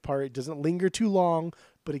fantastic part. It doesn't linger too long,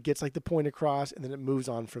 but it gets like the point across, and then it moves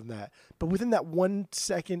on from that. But within that 1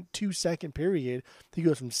 second, 2 second period, he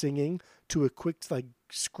goes from singing to a quick like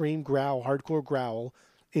scream growl, hardcore growl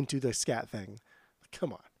into the scat thing.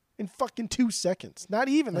 Come on. In fucking 2 seconds. Not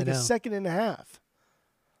even like a second and a half.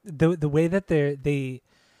 The way that they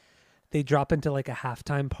drop into like a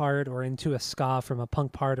halftime part or into a ska from a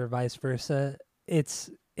punk part or vice versa, it's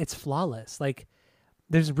flawless. Like,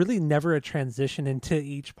 there's really never a transition into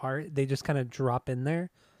each part. They just kind of drop in there,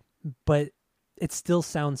 but it still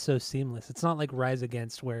sounds so seamless. It's not like Rise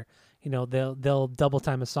Against where, they'll double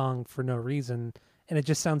time a song for no reason and it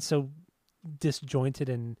just sounds so disjointed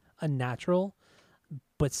and unnatural.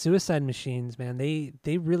 But Suicide Machines, man,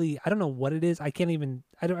 they really, I don't know what it is. I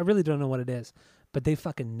really don't know what it is, but they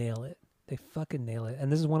fucking nail it. They fucking nail it.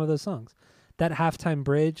 And this is one of those songs. That halftime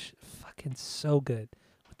bridge, fucking so good.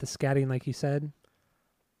 With the scatting, like you said.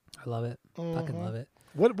 I love it. Fucking love it.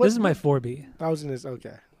 This is my 4B. I was in this.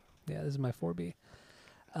 Okay. Yeah, this is my 4B.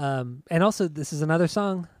 And also, this is another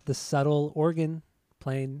song. The subtle organ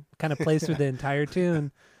playing kind of plays through the entire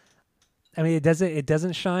tune. I mean, it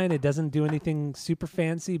doesn't shine. It doesn't do anything super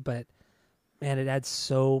fancy, but man, it adds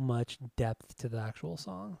so much depth to the actual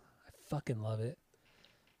song. I fucking love it.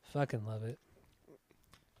 Fucking love it.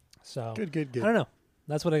 So good. I don't know.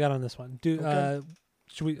 That's what I got on this one. Okay.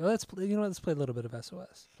 Should we? Let's play a little bit of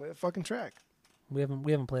SOS. Play a fucking track. We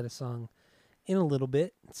haven't played a song in a little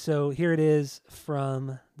bit, so here it is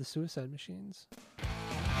from the Suicide Machines.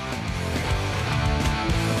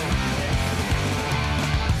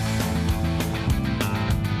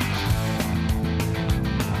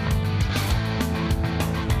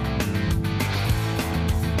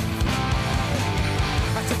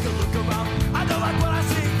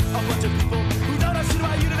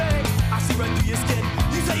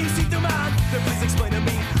 Please explain to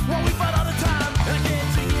me what we fight all the time. And I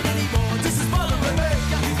can't take it anymore. This is bothering me.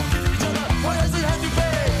 Got people killing each other. Why does it have to be?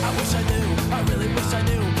 I wish I knew. I really wish I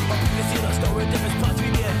knew. But we can see the story, different plots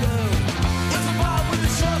we get new. It's a bomb with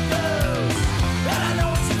the short news. And I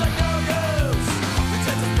know it seems like no use. The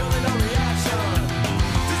tense is building no reaction.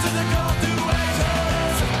 This is a call to action.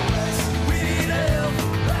 SOS. We need help.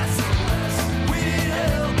 SOS. We need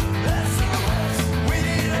help. SOS. We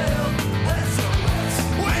need help. SOS.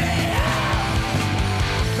 We need help.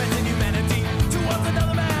 Venting humanity towards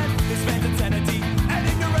another man. This man's insanity and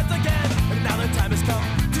ignorance again. And now the time has come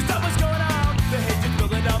to stop what's going on. The hatred's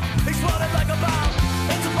building up, exploding like a bomb.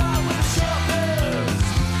 It's a bomb with a short fuse.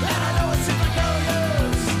 And I know it seems like no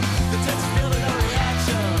use. The tense is building a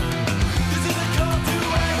reaction. This is a call to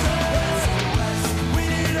action. SOS, we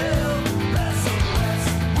need help. SOS,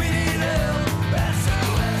 we need help.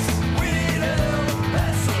 SOS, we need help.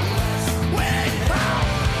 SOS, we need help.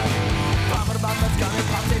 Bomber bombers gonna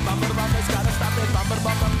pop it, bomber bombers gotta stop it, bomber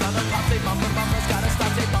bombers gonna pop it, bomber bombers gotta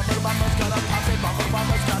stop it, bomber bombers gonna pop it, bomber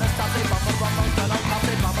bombers gotta stop it, bomber bombers gonna pop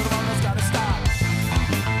it, bomber bombers gotta stop.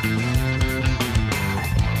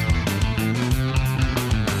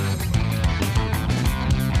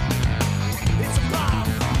 It's a bomb!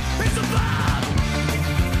 It's a bomb!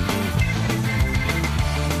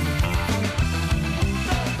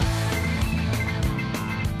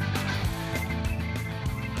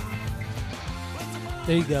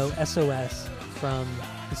 There you go, SOS from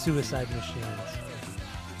the Suicide Machines.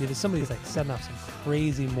 Dude, somebody's like setting off some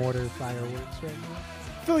crazy mortar fireworks right now.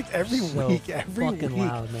 I feel like every So week, fucking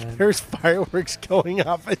loud, man. there's fireworks going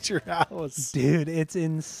off at your house. Dude, it's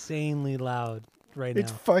insanely loud right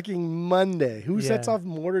It's now. fucking Monday. Who sets Yeah. off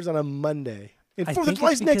mortars on a Monday? And I 4th of think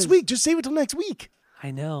July's it's next because- week. Just save it till next week.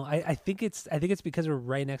 I know. I think it's because we're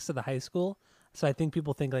right next to the high school. So I think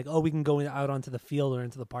people think like, oh, we can go out onto the field or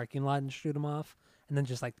into the parking lot and shoot them off and then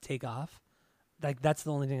just like take off. Like that's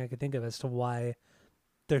the only thing I could think of as to why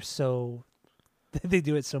they're so they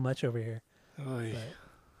do it so much over here. Oy. But,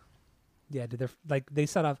 yeah, dude, they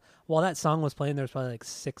set off while that song was playing. There was probably like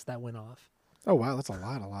 6 that went off. Oh wow, that's a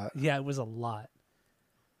lot. Yeah, it was a lot.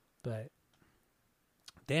 But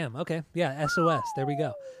damn, okay. Yeah, SOS. There we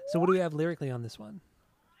go. So what do we have lyrically on this one?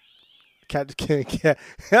 Cat I just didn't hear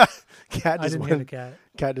the went. cat.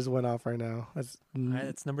 Cat just went off right now. That's All right,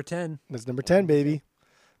 that's number 10. That's number 10, baby.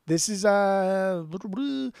 This is I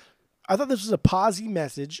thought this was a posy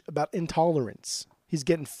message about intolerance. He's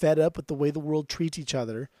getting fed up with the way the world treats each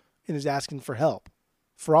other and is asking for help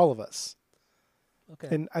for all of us.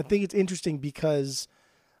 Okay. And I think it's interesting because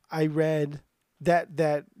I read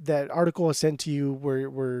that article I sent to you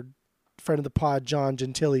where friend of the pod John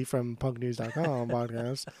Gentili from punknews.com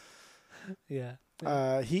podcast. Yeah.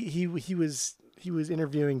 He was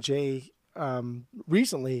interviewing Jay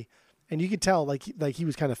recently, and you could tell like he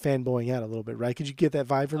was kind of fanboying out a little bit, right? Could you get that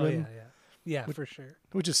vibe from him? Yeah, for sure.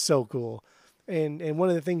 Which is so cool. And one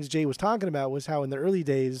of the things Jay was talking about was how in the early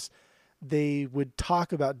days they would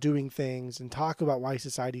talk about doing things and talk about why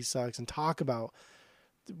society sucks and talk about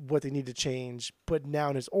what they need to change. But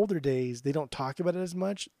now in his older days, they don't talk about it as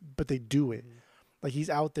much, but they do it. Like he's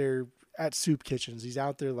out there at soup kitchens. He's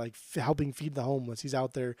out there like helping feed the homeless. He's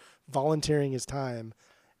out there volunteering his time.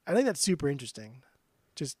 I think that's super interesting.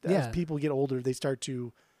 Just as people get older, they start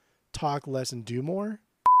to talk less and do more.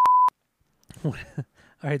 All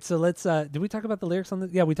right, so let's did we talk about the lyrics on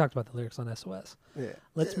the we talked about the lyrics on SOS. Yeah.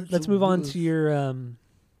 Let's move on to your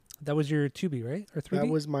that was your 2B, right? Or 3B? That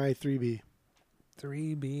was my 3B.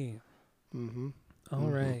 3B. Mm-hmm. All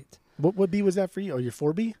right. What B was that for you? Oh, your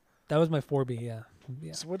 4B? That was my 4B, yeah.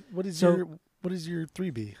 So what is So- your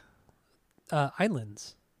 3B?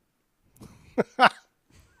 Islands.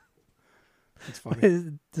 It's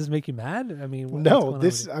funny. Does it make you mad? I mean, what's No, going on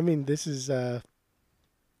this with I mean this is the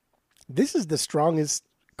strongest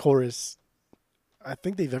chorus I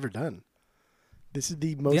think they've ever done. This is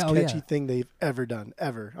the most catchy thing they've ever done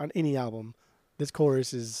ever on any album. This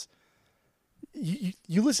chorus is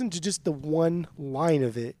you listen to just the one line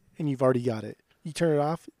of it and you've already got it. You turn it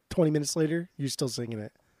off, 20 minutes later, you're still singing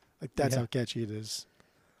it. Like that's how catchy it is.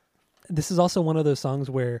 This is also one of those songs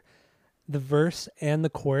where the verse and the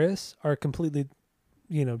chorus are completely,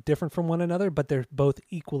 different from one another, but they're both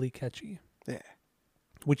equally catchy. Yeah.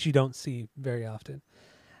 Which you don't see very often.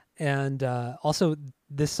 And also,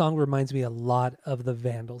 this song reminds me a lot of the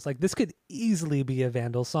Vandals. Like this could easily be a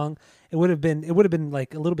Vandals song. It would have been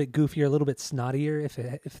like a little bit goofier, a little bit snottier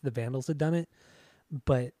if the Vandals had done it.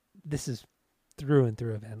 But this is through and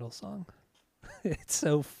through a Vandals song. It's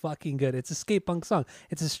so fucking good. It's a skate punk song.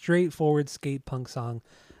 It's a straightforward skate punk song.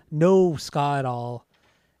 No ska at all.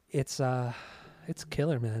 It's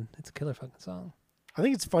killer, man. It's a killer fucking song. I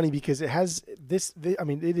think it's funny because it has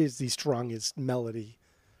it is the strongest melody,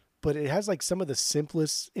 but it has like some of the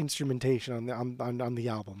simplest instrumentation on the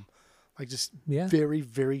album, like just very,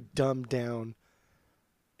 very dumbed down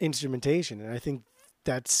instrumentation. And I think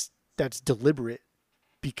that's deliberate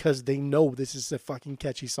because they know this is a fucking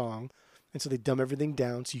catchy song. And so they dumb everything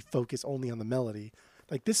down so you focus only on the melody.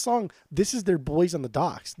 Like this song, this is their Boys on the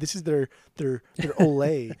Docks. This is their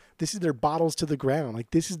Olay. This is their Bottles to the Ground.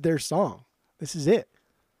 Like this is their song. This is it.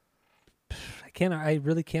 I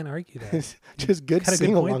really can't argue that. Just good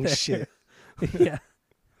sing-along shit. Yeah.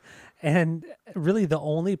 And really the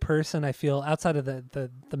only person I feel outside of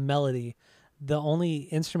the melody, the only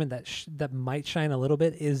instrument that might shine a little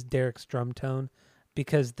bit is Derek's drum tone,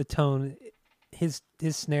 because the tone, his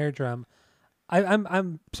snare drum,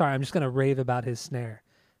 I'm sorry, I'm just going to rave about his snare.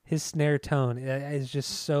 His snare tone is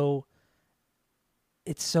just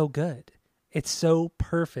it's so good. It's so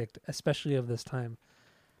perfect, especially of this time.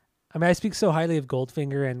 I mean, I speak so highly of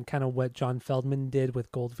Goldfinger and kind of what John Feldman did with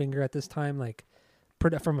Goldfinger at this time, like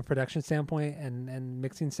from a production standpoint and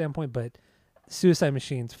mixing standpoint, but Suicide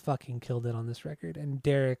Machines fucking killed it on this record. And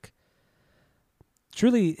Derek,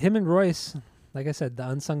 truly, him and Royce, like I said, the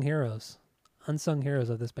unsung heroes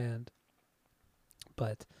of this band.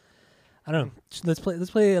 But I don't know. Let's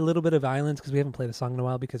play a little bit of Islands, because we haven't played a song in a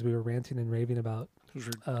while because we were ranting and raving about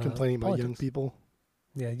complaining about politics. young people.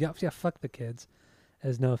 Yeah. Fuck the kids,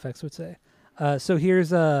 as NoFX would say. So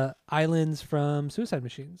here's Islands from Suicide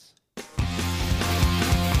Machines. You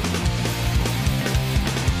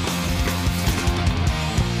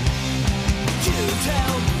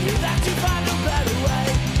tell me that you find a better way,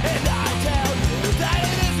 and I tell you that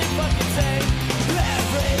it isn't fucking same.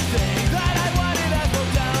 Everything that I wanted has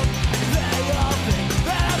broke down. They all think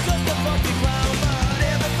that I'm just a fucking clown, but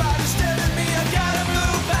everybody's telling me I gotta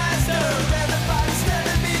move faster. Everybody's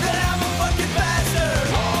telling me that I'm a fucking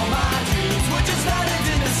bastard. All my dreams were just islands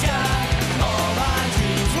in the sky. All my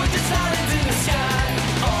dreams were just islands in the sky.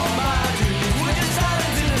 All my dreams were just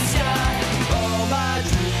islands in the sky. All my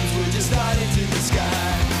dreams were just islands in the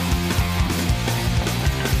sky.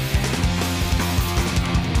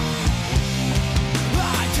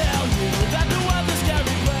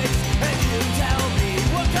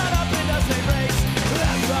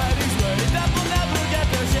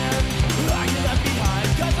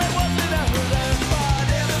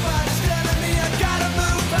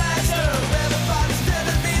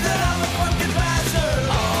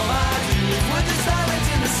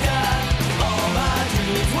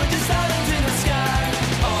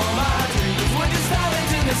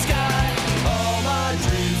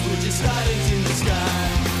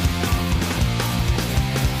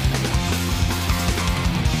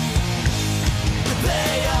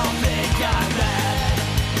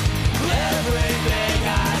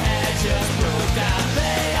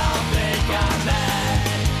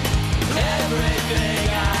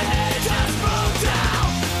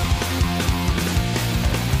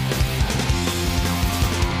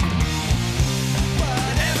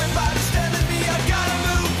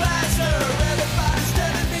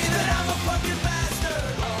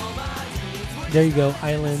 There you go,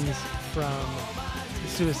 Islands from the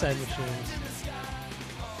Suicide Machines.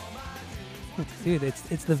 Dude,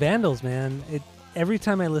 it's the Vandals, man. Every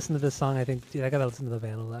time I listen to this song, I think, dude, I gotta listen to the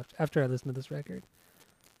Vandals after I listen to this record.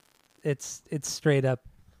 It's straight up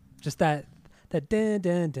just that dun,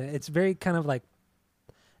 dun, dun. It's very kind of like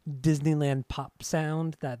Disneyland pop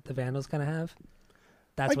sound that the Vandals kind of have.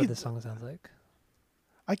 That's what this song sounds like.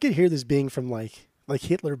 I could hear this being from like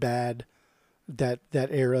Hitler Bad, that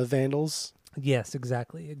era of Vandals. Yes,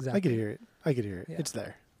 exactly. I could hear it. Yeah. It's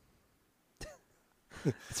there.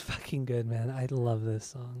 It's fucking good, man. I love this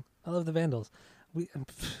song. I love the Vandals. We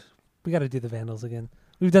got to do the Vandals again.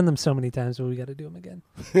 We've done them so many times, but we got to do them again.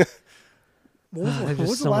 What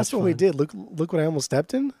was the last one we did? Look what I almost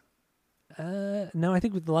stepped in. No, I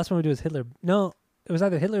think the last one we did was Hitler. No, it was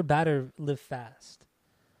either Hitler Bad or Live Fast.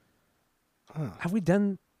 Huh. Have we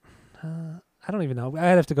done? I don't even know. I'd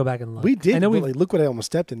have to go back and look. We did. I know look what I almost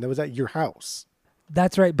stepped in. That was at your house.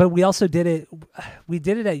 That's right, but we also did it. We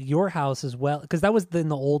did it at your house as well because that was in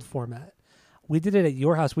the old format. We did it at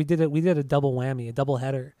your house. We did a double whammy, a double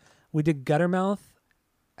header. We did Guttermouth.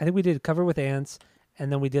 I think we did Cover with Ants,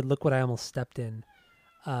 and then we did Look What I Almost Stepped In,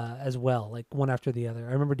 as well, like one after the other.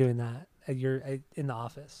 I remember doing that in the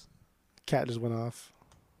office. Cat just went off.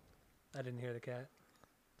 I didn't hear the cat.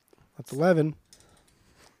 That's 11.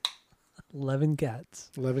 11 cats.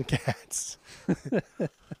 11 cats.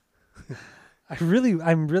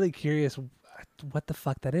 I'm really curious what the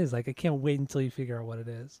fuck that is. Like, I can't wait until you figure out what it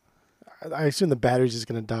is. I assume the battery's just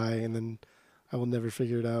gonna die, and then I will never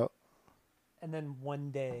figure it out. And then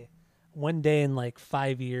one day in like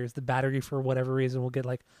 5 years, the battery for whatever reason will get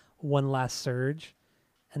like one last surge,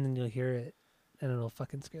 and then you'll hear it, and it'll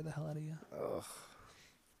fucking scare the hell out of you. Ugh.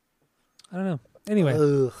 I don't know. Anyway,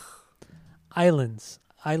 Ugh. Islands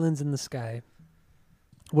in the Sky.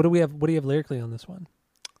 What do we have? What do you have lyrically on this one?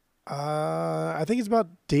 I think it's about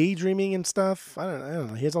daydreaming and stuff. I don't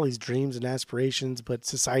know. He has all these dreams and aspirations, but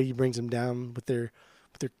society brings him down with their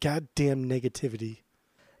goddamn negativity.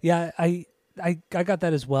 Yeah, I got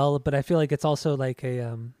that as well, but I feel like it's also like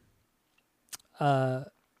a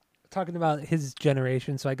talking about his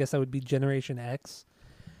generation, so I guess that would be Generation X.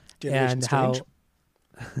 Generation Strange.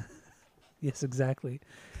 How yes, exactly.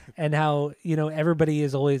 And how, everybody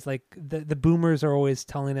is always like the boomers are always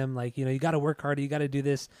telling him like, you got to work harder, you got to do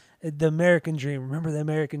this, the American dream, remember the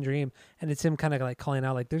American dream. And it's him kind of like calling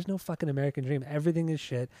out like, there's no fucking American dream. Everything is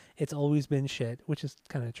shit. It's always been shit, which is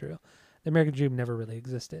kind of true. The American dream never really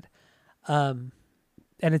existed. And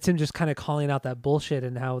it's him just kind of calling out that bullshit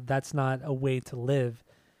and how that's not a way to live,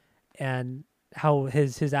 and how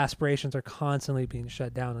his aspirations are constantly being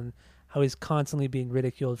shut down, and how he's constantly being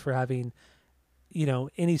ridiculed for having,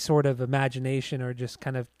 any sort of imagination or just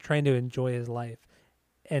kind of trying to enjoy his life.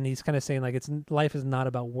 And he's kind of saying like, life is not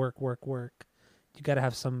about work. You got to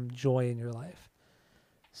have some joy in your life.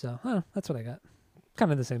 So that's what I got.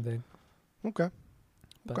 Kind of the same thing. Okay.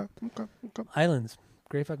 But Okay. Islands,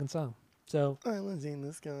 great fucking song. So Islands in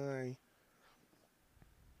the Sky.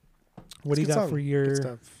 what do you got for your Good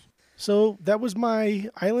stuff. So that was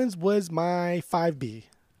Islands was my 5B.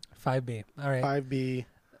 5B? All right. 5B.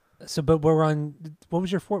 So, but we're on. What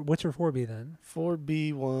was your 4? What's your 4B then?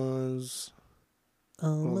 4B was.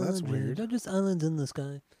 Oh, that's weird. They're just islands in the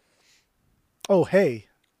sky. Oh, hey.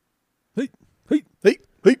 Hey.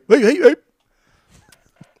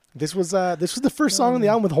 This was the first song on the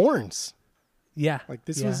album with horns. Yeah. Like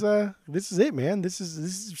this is it, man. This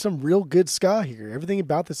is some real good ska here. Everything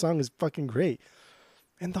about the song is fucking great.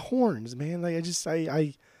 And the horns, man. Like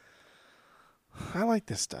I like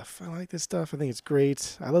this stuff. I think it's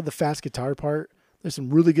great. I love the fast guitar part. There's some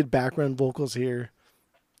really good background vocals here.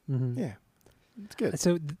 Mm-hmm. Yeah. It's good.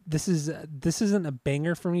 So this isn't a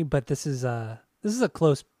banger for me, but this is a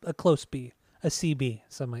close B, a CB,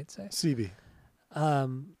 some might say. CB.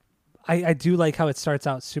 I do like how it starts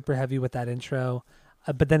out super heavy with that intro,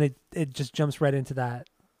 but then it just jumps right into that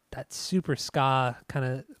super ska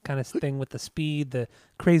kind of thing with the speed, the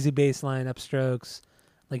crazy bass line, upstrokes,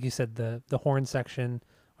 like you said, the horn section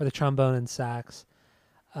or the trombone and sax.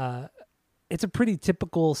 It's a pretty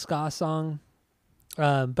typical ska song,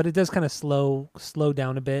 but it does kind of slow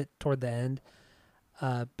down a bit toward the end,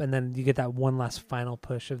 and then you get that one last final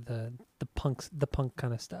push of the punk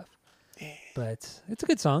kind of stuff. But it's a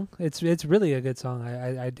good song. It's really a good song.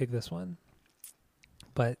 I dig this one.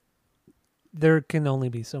 But there can only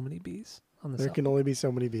be so many Bs on this. There can only be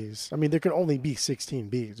so many Bs. I mean, there can only be 16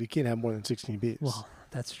 Bs. We can't have more than 16 Bs. Well,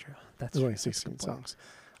 that's true. There's only 16 songs.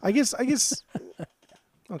 I guess.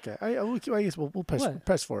 Okay. I guess we'll press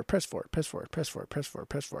for it.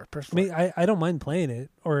 I mean, I don't mind playing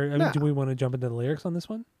it. Or do we want to jump into the lyrics on this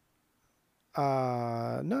one?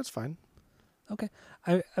 No, it's fine. Okay.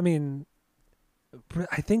 I mean,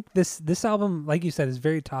 I think this album, like you said, is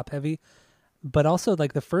very top heavy, but also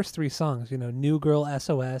like the first 3 songs, New Girl,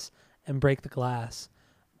 SOS, and Break the Glass.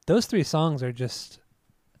 Those 3 songs are just,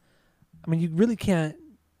 I mean,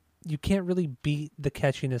 you can't really beat the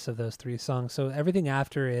catchiness of those 3 songs. So everything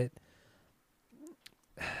after it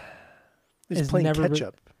It's is playing never catch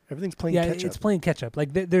up. Everything's playing yeah, catch up. it's playing catch up.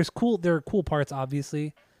 Like there are cool parts,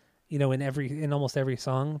 obviously, in almost every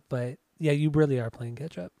song. But yeah, you really are playing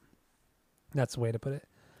catch up. That's the way to put it.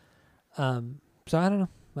 So I don't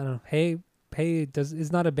know. Hey,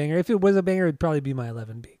 is not a banger. If it was a banger, it'd probably be my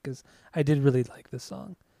 11B because I did really like this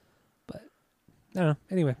song. But I don't know.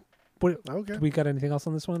 Anyway, Okay. do we got anything else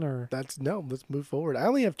on this one or? Let's move forward. I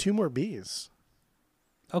only have 2 more Bs.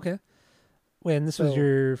 Okay. Wait, and this was So-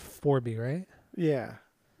 your 4B, right? Yeah.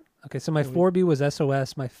 Okay, so my 4B was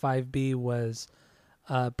SOS. My 5B was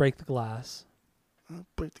Break the Glass. I'll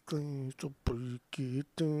break the glass, I'll break it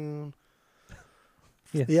down.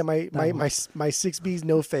 Yes, Yeah, my that one. 6B's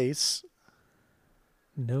No Face,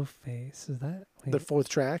 No Face. Is that? the Wait. 4th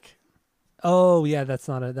track. Oh yeah, that's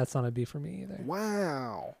not a B for me either.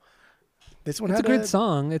 Wow. This one It's had a good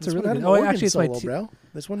song. It's this a one really had good. an Oh, organ actually, it's my. solo, bro.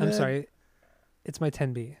 This one I'm had, sorry. It's my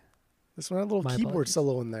 10B. This one had a little My keyboard apologies.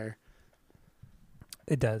 solo in there.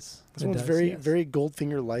 It does. This It one's does, very yes. very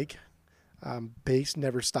Goldfinger like. Bass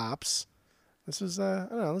never stops. This is I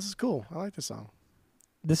don't know. This is cool. I like this song.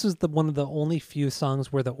 This is one of the only few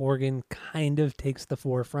songs where the organ kind of takes the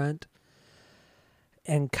forefront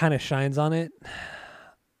and kind of shines on it.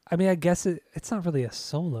 I mean, I guess it's not really a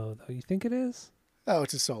solo though. You think it is? Oh,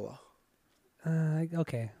 it's a solo.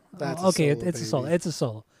 Okay. That's okay. a solo, It's a solo. baby. It's a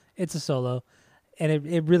solo. It's a solo, and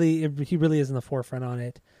he really is in the forefront on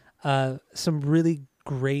it. Some really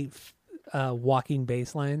great walking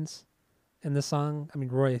bass lines in the song. I mean,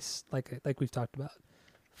 Royce, like we've talked about,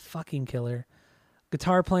 fucking killer.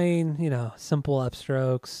 Guitar playing, simple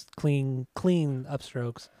upstrokes, clean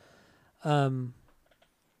upstrokes.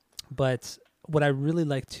 But what I really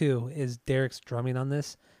like too is Derek's drumming on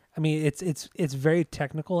this. I mean, it's very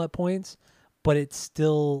technical at points, but it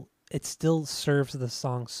still serves the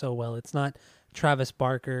song so well. It's not Travis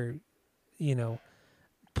Barker,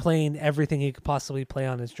 playing everything he could possibly play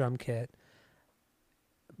on his drum kit.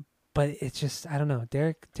 But it's just, I don't know.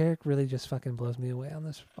 Derek really just fucking blows me away on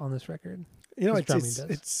this record. His drumming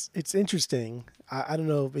does. It's interesting. I don't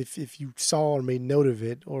know if you saw or made note of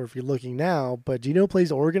it, or if you're looking now. But do you know who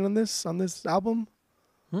plays organ on this album?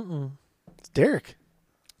 Mm-mm. It's Derek.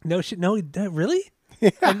 No shit. No, really? I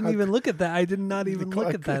didn't even look at that. I did not even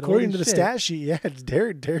look at that. According Holy to the shit. stat sheet, yeah, it's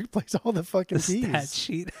Derek. Derek plays all the fucking The keys. stat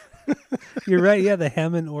sheet. You're right. Yeah, the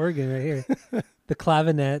Hammond organ right here, the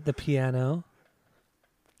clavinet, the piano.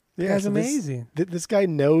 Yeah, Guy's so amazing. This guy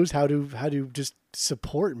knows how to just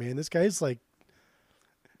support, man. This guy's like,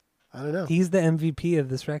 I don't know. He's the MVP of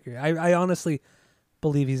this record. I honestly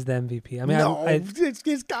believe he's the MVP. I mean, no,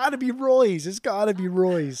 it's got to be Royce. It's got to be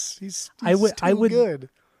Royce. He's I would- good.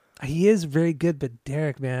 he is very good, but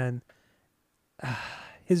Derek, man,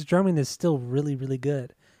 his drumming is still really, really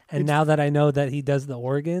good. And now that I know that he does the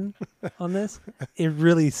organ on this, it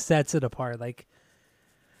really sets it apart. Like,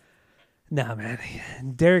 nah, man,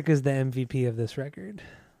 Derek is the MVP of this record,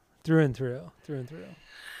 through and through.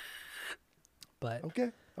 But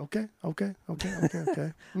Okay.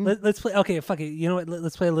 let's play. Okay, fuck it. You know what?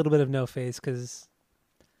 Let's play a little bit of No Face because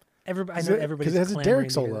I know everybody's because it has a clamoring Derek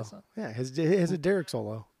to hear solo. this song. Yeah, it has a Derek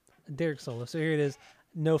solo. Derek solo. So here it is,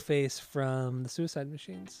 No Face from the Suicide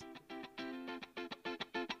Machines.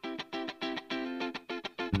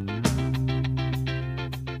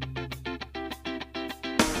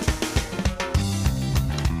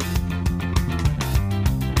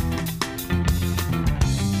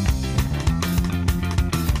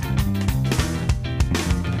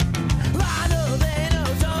 I know they know,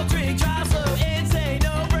 don't drink, drive slow, insane,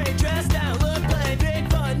 no break, dress down, look plain, big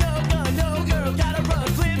fun, no gun, no girl, gotta run,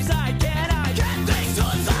 flip side, can't think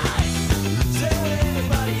suicide. Say what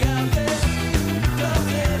anybody else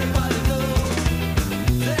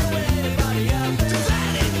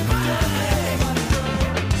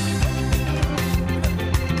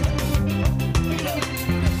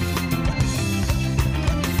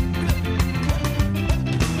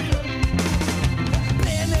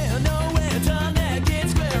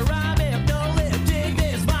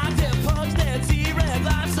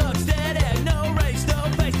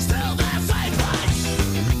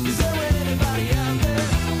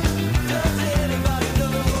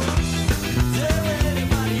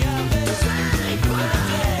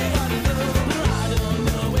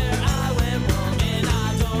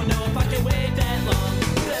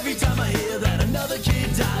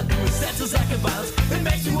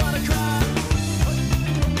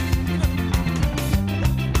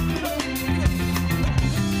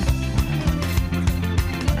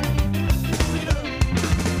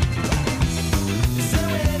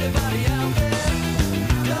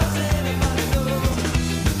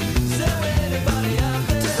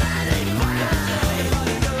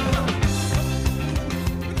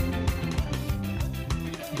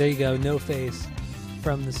there you go. No Face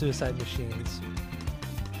from the Suicide Machines.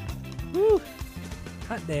 Woo!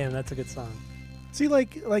 Hot damn, that's a good song. See,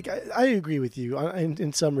 like I agree with you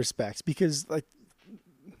in some respects because, like,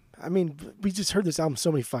 I mean, we just heard this album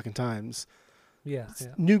so many fucking times. Yeah.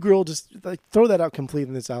 New Girl, just like throw that out complete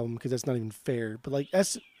in this album because that's not even fair. But like,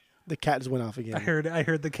 the cat just went off again. I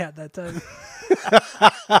heard the cat that time.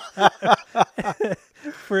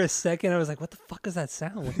 For a second, I was like, "What the fuck is that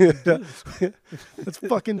sound?" What did you do? That's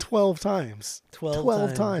fucking 12 times.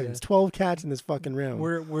 12 times. yeah. 12 cats in this fucking round.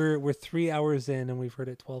 We're 3 hours in and we've heard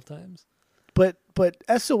it 12 times. But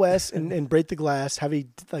SOS and Break the Glass have a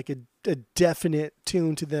definite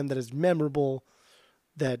tune to them that is memorable.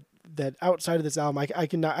 That outside of this album, I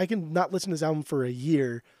can not listen to this album for a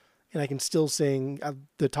year, and I can still sing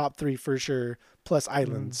the top 3 for sure, plus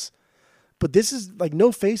Islands. But this is like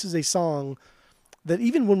No Face is a song that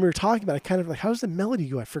even when we were talking about it, kind of like, how does the melody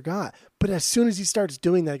go? I forgot. But as soon as he starts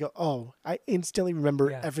doing that, I go, oh, I instantly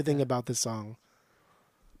remember everything about this song.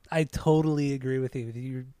 I totally agree with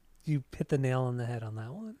you. You hit the nail on the head on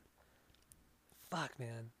that one. Fuck,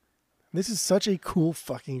 man. This is such a cool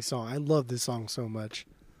fucking song. I love this song so much.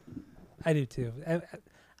 I do too.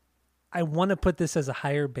 I want to put this as a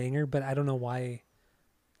higher banger, but I don't know why.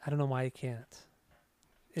 I don't know why I can't.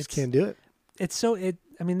 Just can't do it. It's so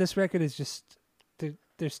I mean, this record is just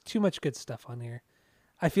there's too much good stuff on here.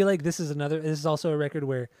 I feel like this is also a record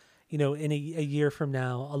where, you know, in a year from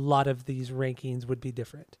now, a lot of these rankings would be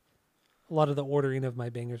different. A lot of the ordering of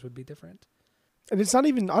my bangers would be different. And it's not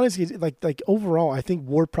even, honestly, like overall, I think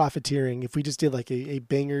War Profiteering, if we just did like a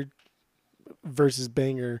banger versus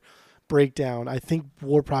banger breakdown, I think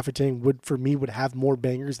War Profiteering would have more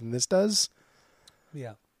bangers than this does.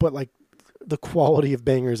 Yeah. But like the quality of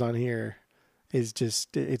bangers on here is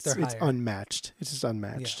just, it's higher. unmatched. It's just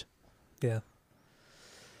unmatched. Yeah.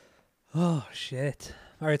 Oh, shit.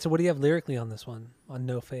 All right, so what do you have lyrically on this one, on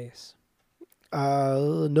No Face?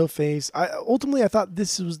 No Face. I thought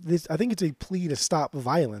this. I think it's a plea to stop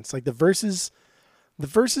violence. Like the verses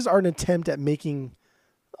are an attempt at making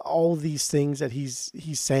all these things that he's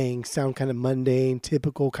saying sound kind of mundane,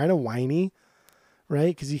 typical, kind of whiny,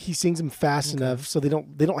 right? Because he sings them fast enough so they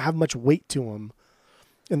don't have much weight to them,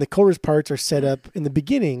 and the chorus parts are set up in the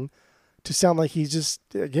beginning to sound like he's just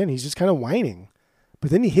kind of whining,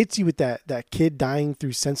 but then he hits you with that kid dying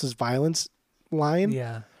through senseless violence line.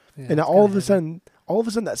 Yeah. And all of a sudden,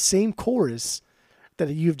 that same chorus that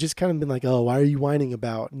you've just kind of been like, oh, why are you whining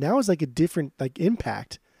about? Now it's like a different like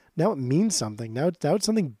impact. Now it means something. Now it's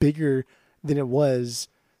something bigger than it was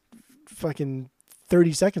fucking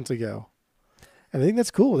 30 seconds ago. And I think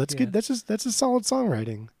that's cool. That's good. That's a solid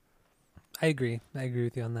songwriting. I agree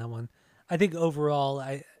with you on that one. I think overall,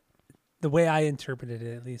 the way I interpreted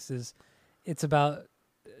it at least is it's about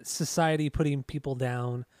society putting people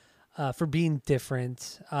down for being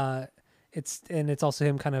different. It's also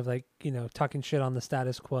him kind of like, you know, talking shit on the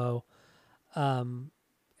status quo,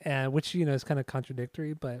 and which, you know, is kind of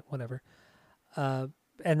contradictory, but whatever. And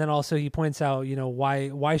then also he points out, you know,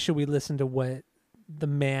 why should we listen to what the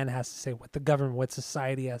man has to say, what the government, what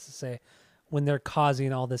society has to say, when they're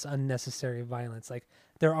causing all this unnecessary violence? Like,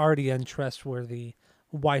 they're already untrustworthy.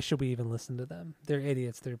 Why should we even listen to them? They're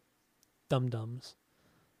idiots. They're dum-dums.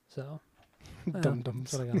 So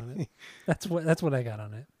Dum-dums. that's what I got on it. That's what I got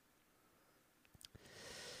on it.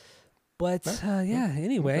 But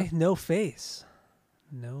anyway, No Face.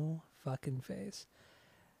 No fucking face.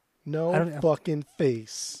 No fucking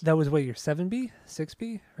face. That was what, your 7B?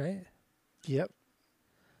 6B, right? Yep.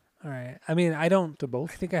 All right. I mean, I don't. To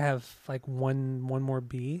both. I think I have like one more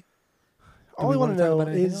B. All I want to know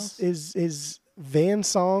is Van's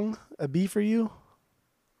song a B for you?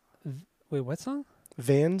 Wait, what song?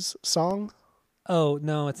 Van's song? Oh,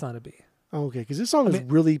 no, it's not a B. Oh, okay, because this song is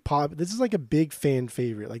really pop. This is like a big fan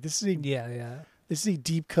favorite. Like this is This is a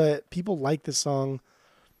deep cut. People like this song.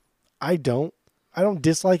 I don't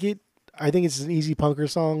dislike it. I think it's an easy punker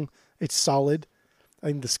song. It's solid. I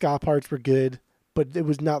think the ska parts were good, but it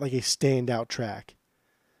was not like a standout track.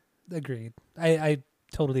 Agreed. I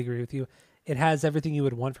totally agree with you. It has everything you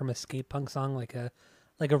would want from a skate punk song, like a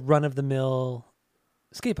run of the mill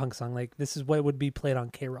skate punk song. Like, this is what would be played on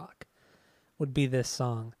K-Rock, would be this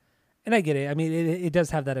song. And I get it. I mean, it does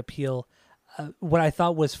have that appeal. What I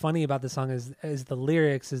thought was funny about the song is the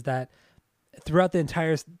lyrics, is that throughout the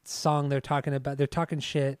entire song they're talking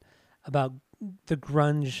shit about the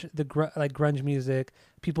grunge music,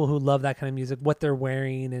 people who love that kind of music, what they're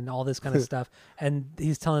wearing and all this kind of stuff. And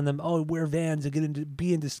he's telling them, oh, wear Vans and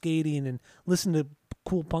be into skating and listen to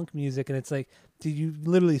cool punk music. And it's like, dude, you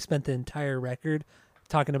literally spent the entire record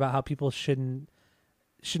talking about how people shouldn't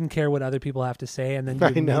shouldn't care what other people have to say, and then you I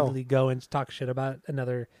know. immediately go and talk shit about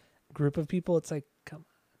another group of people. It's like, come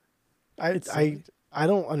I It's silly. I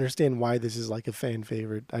don't understand why this is like a fan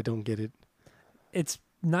favorite. I don't get it. it's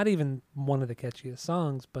not even one of the catchiest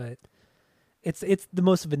songs, but it's the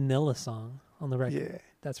most vanilla song on the record. Yeah.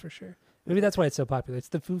 That's for sure. Maybe that's why it's so popular. It's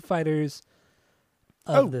the Foo Fighters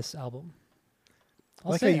of Oh. this album. I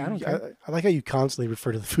I'll like say, how I don't care. I like how you constantly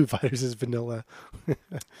refer to the Foo Fighters as vanilla.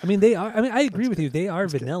 I mean, they are. I mean, I agree That's with you. They are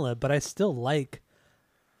That's good. vanilla, but I still like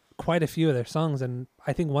quite a few of their songs, and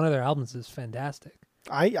I think one of their albums is fantastic.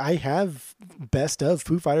 I have best of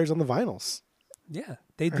Foo Fighters on the vinyls. Yeah,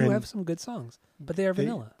 they do And have some good songs, but they are they-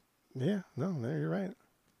 vanilla. Yeah, no, you're right.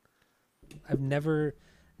 I've never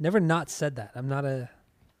not said that. I'm not a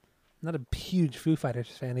huge Foo Fighters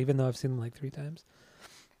fan, even though I've seen them like 3 times.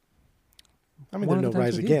 I mean, One they're of no the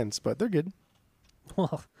times Rise with you. Against, but they're good.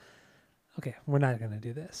 Well, okay, we're not going to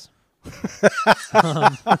do this.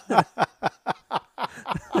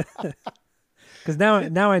 Because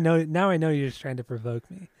now I know you're just trying to provoke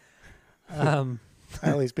me. I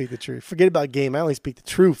only speak the truth. Forget about game. I only speak the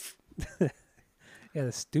truth. Yeah,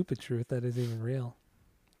 the stupid truth that is even real.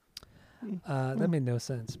 That made no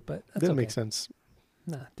sense, but that's Didn't okay. make sense.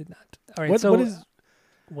 No, did not. All right, What, so what is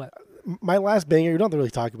what? my last banger? We don't have to really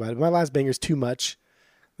talk about it. My last banger is Too Much,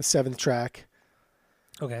 the 7th track.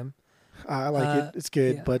 Okay, I like it. It's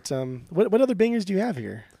good. yeah. But what other bangers do you have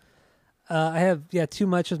here? I have Too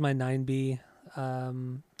Much is my 9B,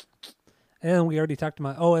 and then we already talked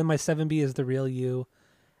about. Oh, and my 7B is The Real You,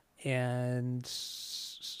 and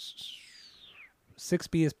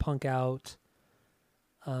 6B is Punk Out.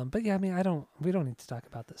 But yeah, I mean, we don't need to talk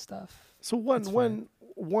about this stuff. So That's fine.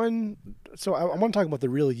 So I want to talk about The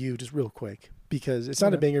Real You just real quick because it's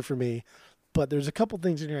not a Okay. banger for me, but there's a couple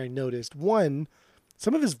things in here I noticed. One,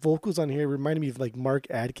 some of his vocals on here reminded me of like Mark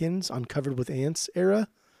Adkins on Covered with Ants era.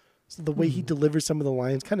 So the way he delivers some of the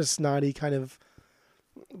lines, kind of snotty,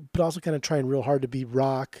 but also kind of trying real hard to be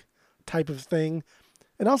rock type of thing.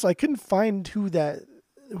 And also I couldn't find who I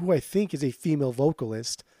think is a female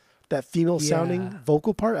vocalist. That female sounding Yeah.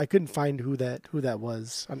 vocal part, I couldn't find who that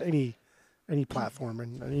was on any platform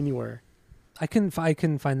and anywhere. I couldn't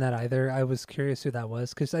find that either. I was curious who that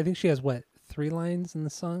was because I think she has 3 lines in the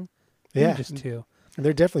song. Maybe Yeah, just 2. and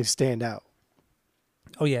they're definitely stand out.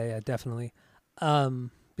 Oh yeah, definitely.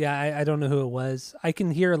 Yeah, I don't know who it was. I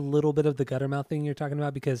can hear a little bit of the Guttermouth thing you're talking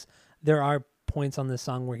about because there are points on this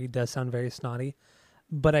song where he does sound very snotty,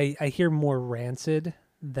 but I hear more Rancid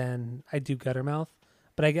than I do Guttermouth.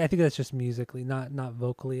 But I think that's just musically, not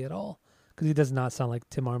vocally at all, because he does not sound like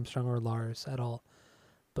Tim Armstrong or Lars at all.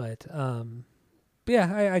 But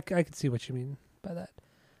yeah, I could see what you mean by that.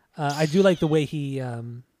 I do like the way he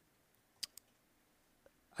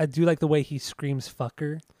screams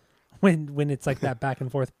 "fucker" when it's like that back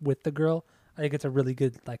and forth with the girl. I think it's a really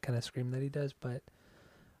good like kind of scream that he does. But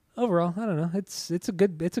overall, I don't know. It's a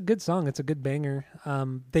good song. It's a good banger.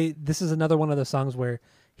 This is another one of those songs where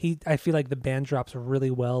I feel like the band drops really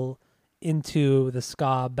well into the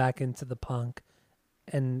ska, back into the punk,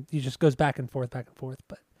 and he just goes back and forth.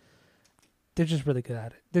 But they're just really good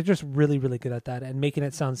at it. They're just really, really good at that and making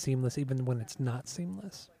it sound seamless even when it's not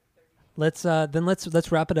seamless. Let's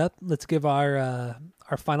wrap it up. Let's give our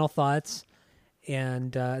final thoughts,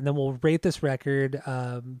 and then we'll rate this record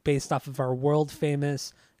based off of our world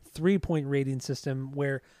famous 3-point rating system,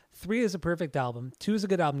 where 3 is a perfect album, 2 is a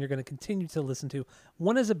good album you're going to continue to listen to,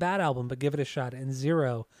 1 is a bad album but give it a shot, and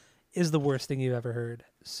 0 is the worst thing you've ever heard.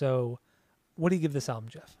 So, what do you give this album,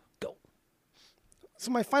 Jeff? Go.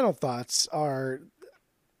 So my final thoughts are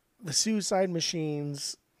the Suicide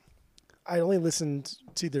Machines. I only listened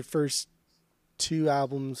to their first 2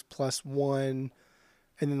 albums plus 1,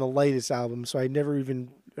 and then the latest album, so I never even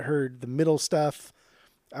heard the middle stuff.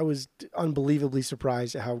 I was unbelievably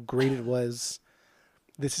surprised at how great it was.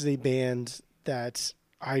 This is a band that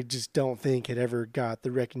I just don't think had ever got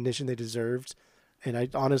the recognition they deserved, and I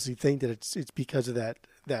honestly think that it's because of that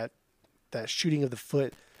Shooting of the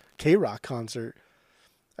Foot K-Rock concert.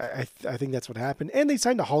 I think that's what happened. And they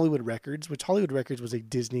signed to Hollywood Records, which Hollywood Records was a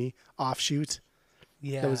Disney offshoot.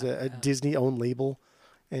 Yeah. That was a Disney-owned label.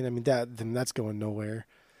 And I mean, that's going nowhere.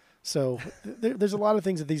 So there's a lot of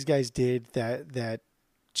things that these guys did that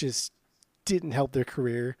just didn't help their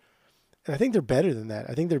career. And I think they're better than that.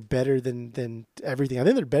 I think they're better than everything. I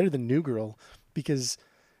think they're better than New Girl because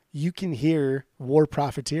you can hear War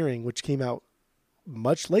Profiteering, which came out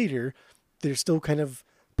much later. They're still kind of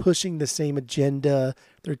pushing the same agenda.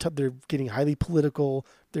 They're getting highly political.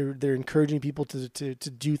 They're encouraging people to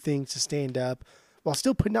do things, to stand up, while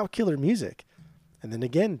still putting out killer music. And then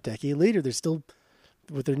again, a decade later, they're still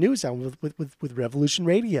with their new sound with Revolution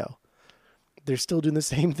Radio. They're still doing the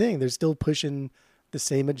same thing. They're still pushing the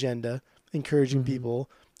same agenda, encouraging people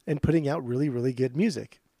and putting out really, really good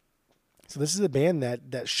music. So this is a band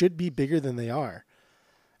that should be bigger than they are.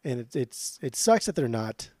 And it sucks that they're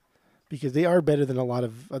not, because they are better than a lot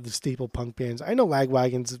of the staple punk bands. I know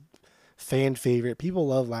Lagwagon's a fan favorite. People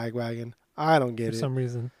love Lagwagon. I don't get For it. some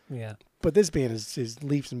reason. Yeah. But this band is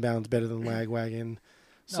leaps and bounds better than Lagwagon.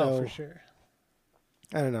 So for sure.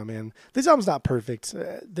 I don't know, man. This album's not perfect.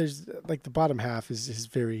 There's like the bottom half is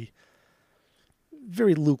very,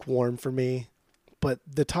 very lukewarm for me, but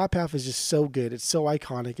the top half is just so good. It's so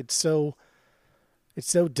iconic. It's so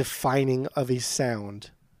defining of a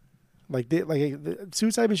sound. The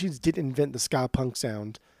Suicide Machines didn't invent the ska punk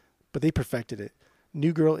sound, but they perfected it.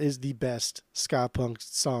 New Girl is the best ska punk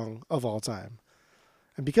song of all time,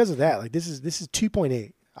 and because of that, like this is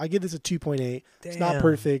 2.8. I give this a 2.8. It's not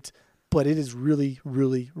perfect, but it is really,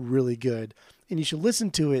 really, really good. And you should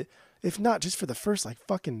listen to it, if not just for the first like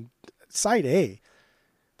fucking side A.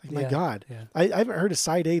 Like my God, I haven't heard a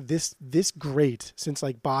side A this great since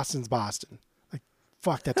like Boston's Boston. Like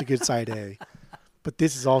fuck, that's a good side A. But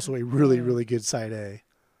this is also a really, really good side A.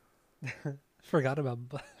 Forgot about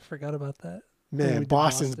that. Man,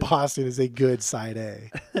 Boston is a good side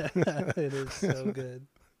A. It is so good.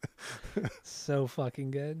 So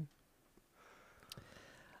fucking good.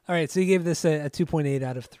 All right, so you gave this a 2.8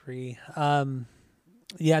 out of 3.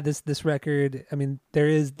 This record, I mean, there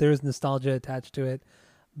is nostalgia attached to it,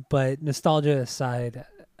 but nostalgia aside,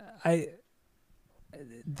 the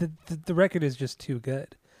record is just too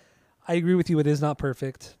good. I agree with you, it is not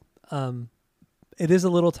perfect. It is a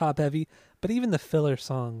little top heavy, but even the filler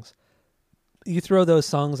songs, you throw those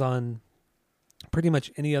songs on pretty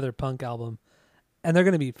much any other punk album, and they're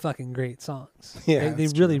going to be fucking great songs. Yeah, they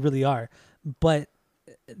really, really are. But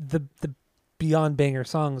the Beyond Banger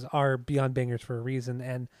songs are Beyond Bangers for a reason,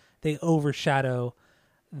 and they overshadow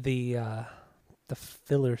the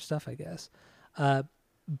filler stuff, I guess.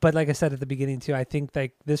 But like I said at the beginning too, I think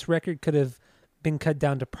like this record could have been cut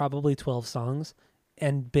down to probably 12 songs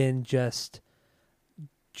and been just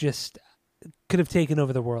could have taken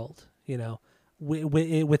over the world, you know,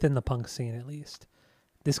 within the punk scene at least.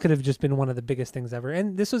 This could have just been one of the biggest things ever.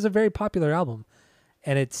 And this was a very popular album,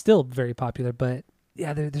 and it's still very popular, but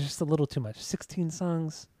yeah, there's just a little too much. 16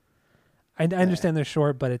 songs. I understand they're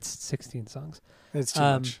short, but it's 16 songs. It's too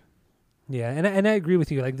much. Yeah, and I agree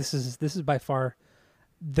with you. Like this is by far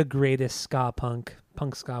the greatest ska punk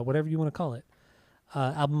ska, whatever you want to call it,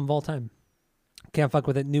 album of all time. Can't fuck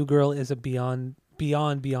with it. New Girl is a beyond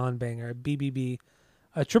banger. A BBB,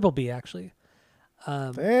 a triple B actually.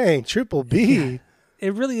 Dang, triple B. Yeah,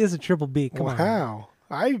 it really is a triple B. Come on. Wow.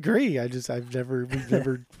 I agree.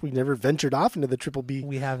 We've never ventured off into the triple B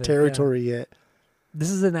territory yet. This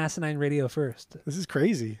is an Asinine Radio first. This is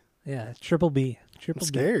crazy. Yeah, triple B. I'm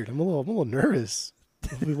scared. I'm a little nervous.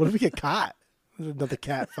 What if we get caught? Another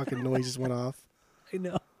cat fucking noise just went off. I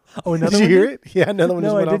know. Oh, another Did one? you hear it? Yeah, another one No,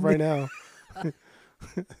 just went I off right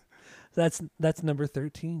now. That's number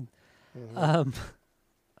 13. Dude,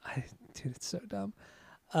 it's so dumb.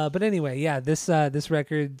 But anyway, yeah, this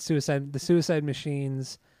record, the Suicide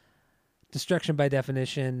Machines, Destruction by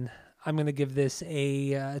Definition. I'm gonna give this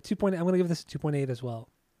a 2. I'm gonna give this a 2.8 as well,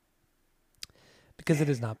 because it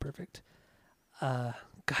is not perfect. God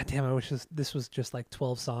damn, I wish this was just like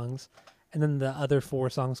 12 songs, and then the other 4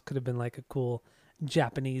 songs could have been like a cool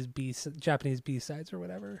Japanese B-sides or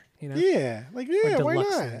whatever, you know? Yeah, like why not?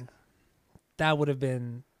 Thing. That would have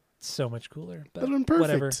been so much cooler. But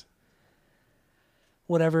perfect.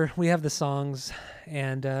 Whatever. We have the songs,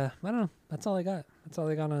 and I don't know. That's all I got. That's all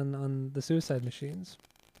I got on the Suicide Machines.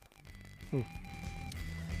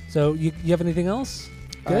 So you have anything else?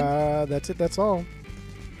 Good? That's it. That's all. All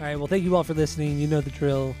right. Well, thank you all for listening. You know the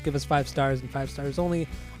drill. Give us 5 stars, and 5 stars only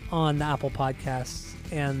on the Apple Podcasts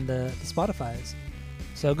and the Spotify's.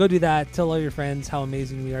 So go do that. Tell all your friends how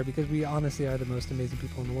amazing we are, because we honestly are the most amazing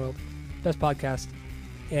people in the world. Best podcast.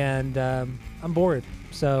 And I'm bored.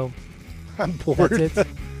 So I'm bored. that's it.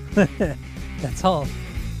 That's all.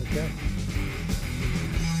 Okay.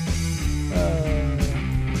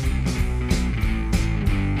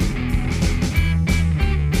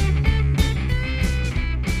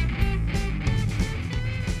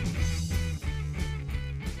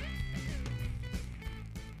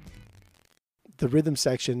 The rhythm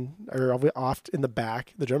section are off in the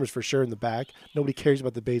back. The drummer's for sure in the back. Nobody cares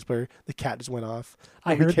about the bass player. The cat just went off.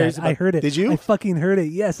 I heard that. I heard it. Did you? I fucking heard it.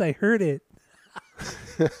 Yes, I heard it.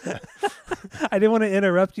 I didn't want to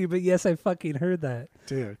interrupt you, but yes, I fucking heard that.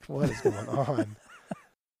 Dude, what is going on?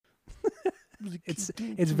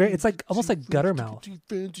 It's like almost like Guttermouth.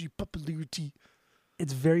 Fancy popularity.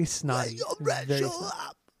 It's very snotty. Hey, I'm It's right, very show snotty.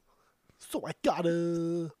 up. So I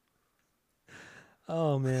gotta.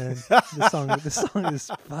 Oh man, this song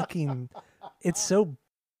is fucking. It's so.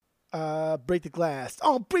 Break the glass.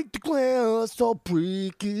 I'll break the glass. I'll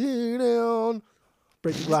break it down.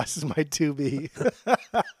 Break the glass is my 2B.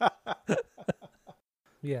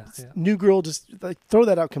 Yeah. New Girl, just like throw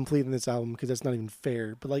that out complete in this album because that's not even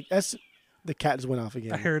fair. But like the cat just went off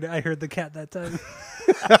again. I heard the cat that time.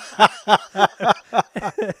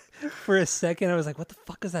 For a second, I was like, "What the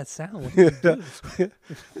fuck is that sound?" What did you do?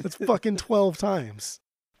 That's fucking 12 times.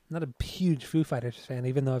 I'm not a huge Foo Fighters fan,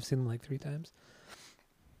 even though I've seen them like 3 times.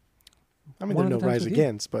 I mean, One they're of no the times Rise with you.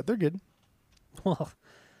 Against, but they're good. Well,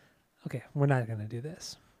 okay, we're not gonna do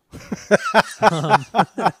this.